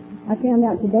this. I found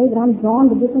out today that I'm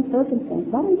drawn to different circumstances.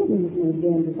 I don't get into as many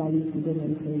dens as I used to get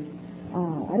into.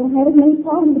 I don't have as many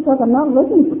problems because I'm not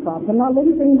looking for problems. I'm not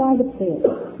looking for anybody to fit.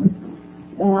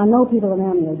 And I know people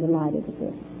around me are delighted with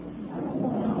this.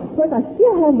 Of course, I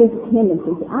still have this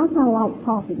tendency. I kind of like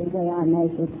coffee the way I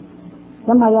make it.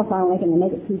 Somebody else I don't like it, and they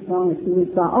make it too strong or too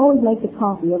weak. So I always make the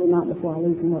coffee every night before I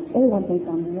leave from work. Everyone thinks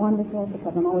I'm wonderful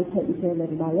because I'm always taking care of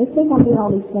everybody. They think I'm doing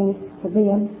all these things for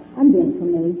them. I'm doing it for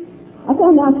me. I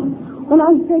found out when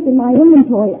I was taking my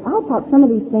inventory, I thought some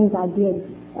of these things I did,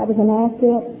 that was an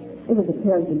asset. It was a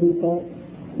character defect.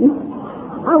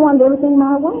 I wanted everything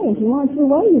my way. If you want it your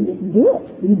way, you just do it.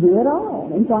 You do it all.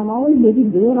 And so I'm always busy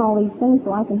doing all these things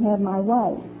so I can have my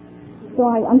way. So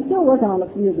I'm still working on a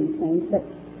few of these things, but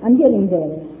I'm getting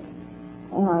better.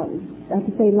 I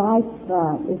could say life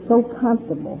is so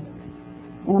comfortable.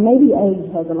 And maybe age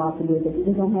has a lot to do with it. You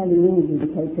just don't have the energy to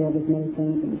take care of as many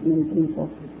things and as many people.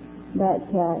 But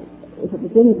if it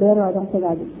was any better, I don't think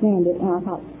I'd stand it. And I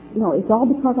thought, it's all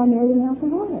because I married an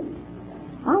alcoholic.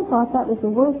 I thought that was the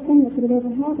worst thing that could have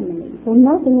ever happened to me. So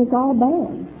nothing is all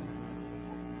bad.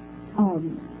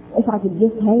 If I could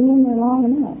just hang in there long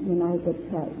enough, but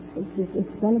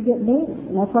it's going to get better.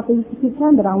 And that's what they used to keep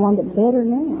telling me, but I want it better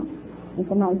now. And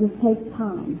so now it just takes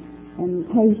time. and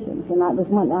patience, and that was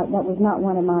not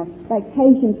one of my, like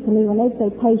patience to me, when they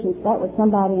say patience, that was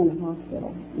somebody in the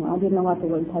hospital. Well, I didn't know what the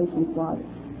word patience was,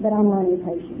 but I'm learning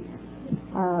patience.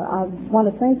 I want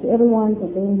to thank everyone for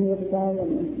being here today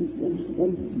and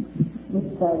with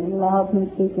love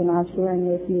and speaking, I'm sharing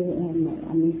with you, and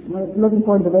I'm looking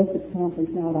forward to the rest of the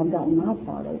conference now that I've gotten my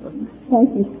part over.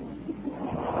 Thank you.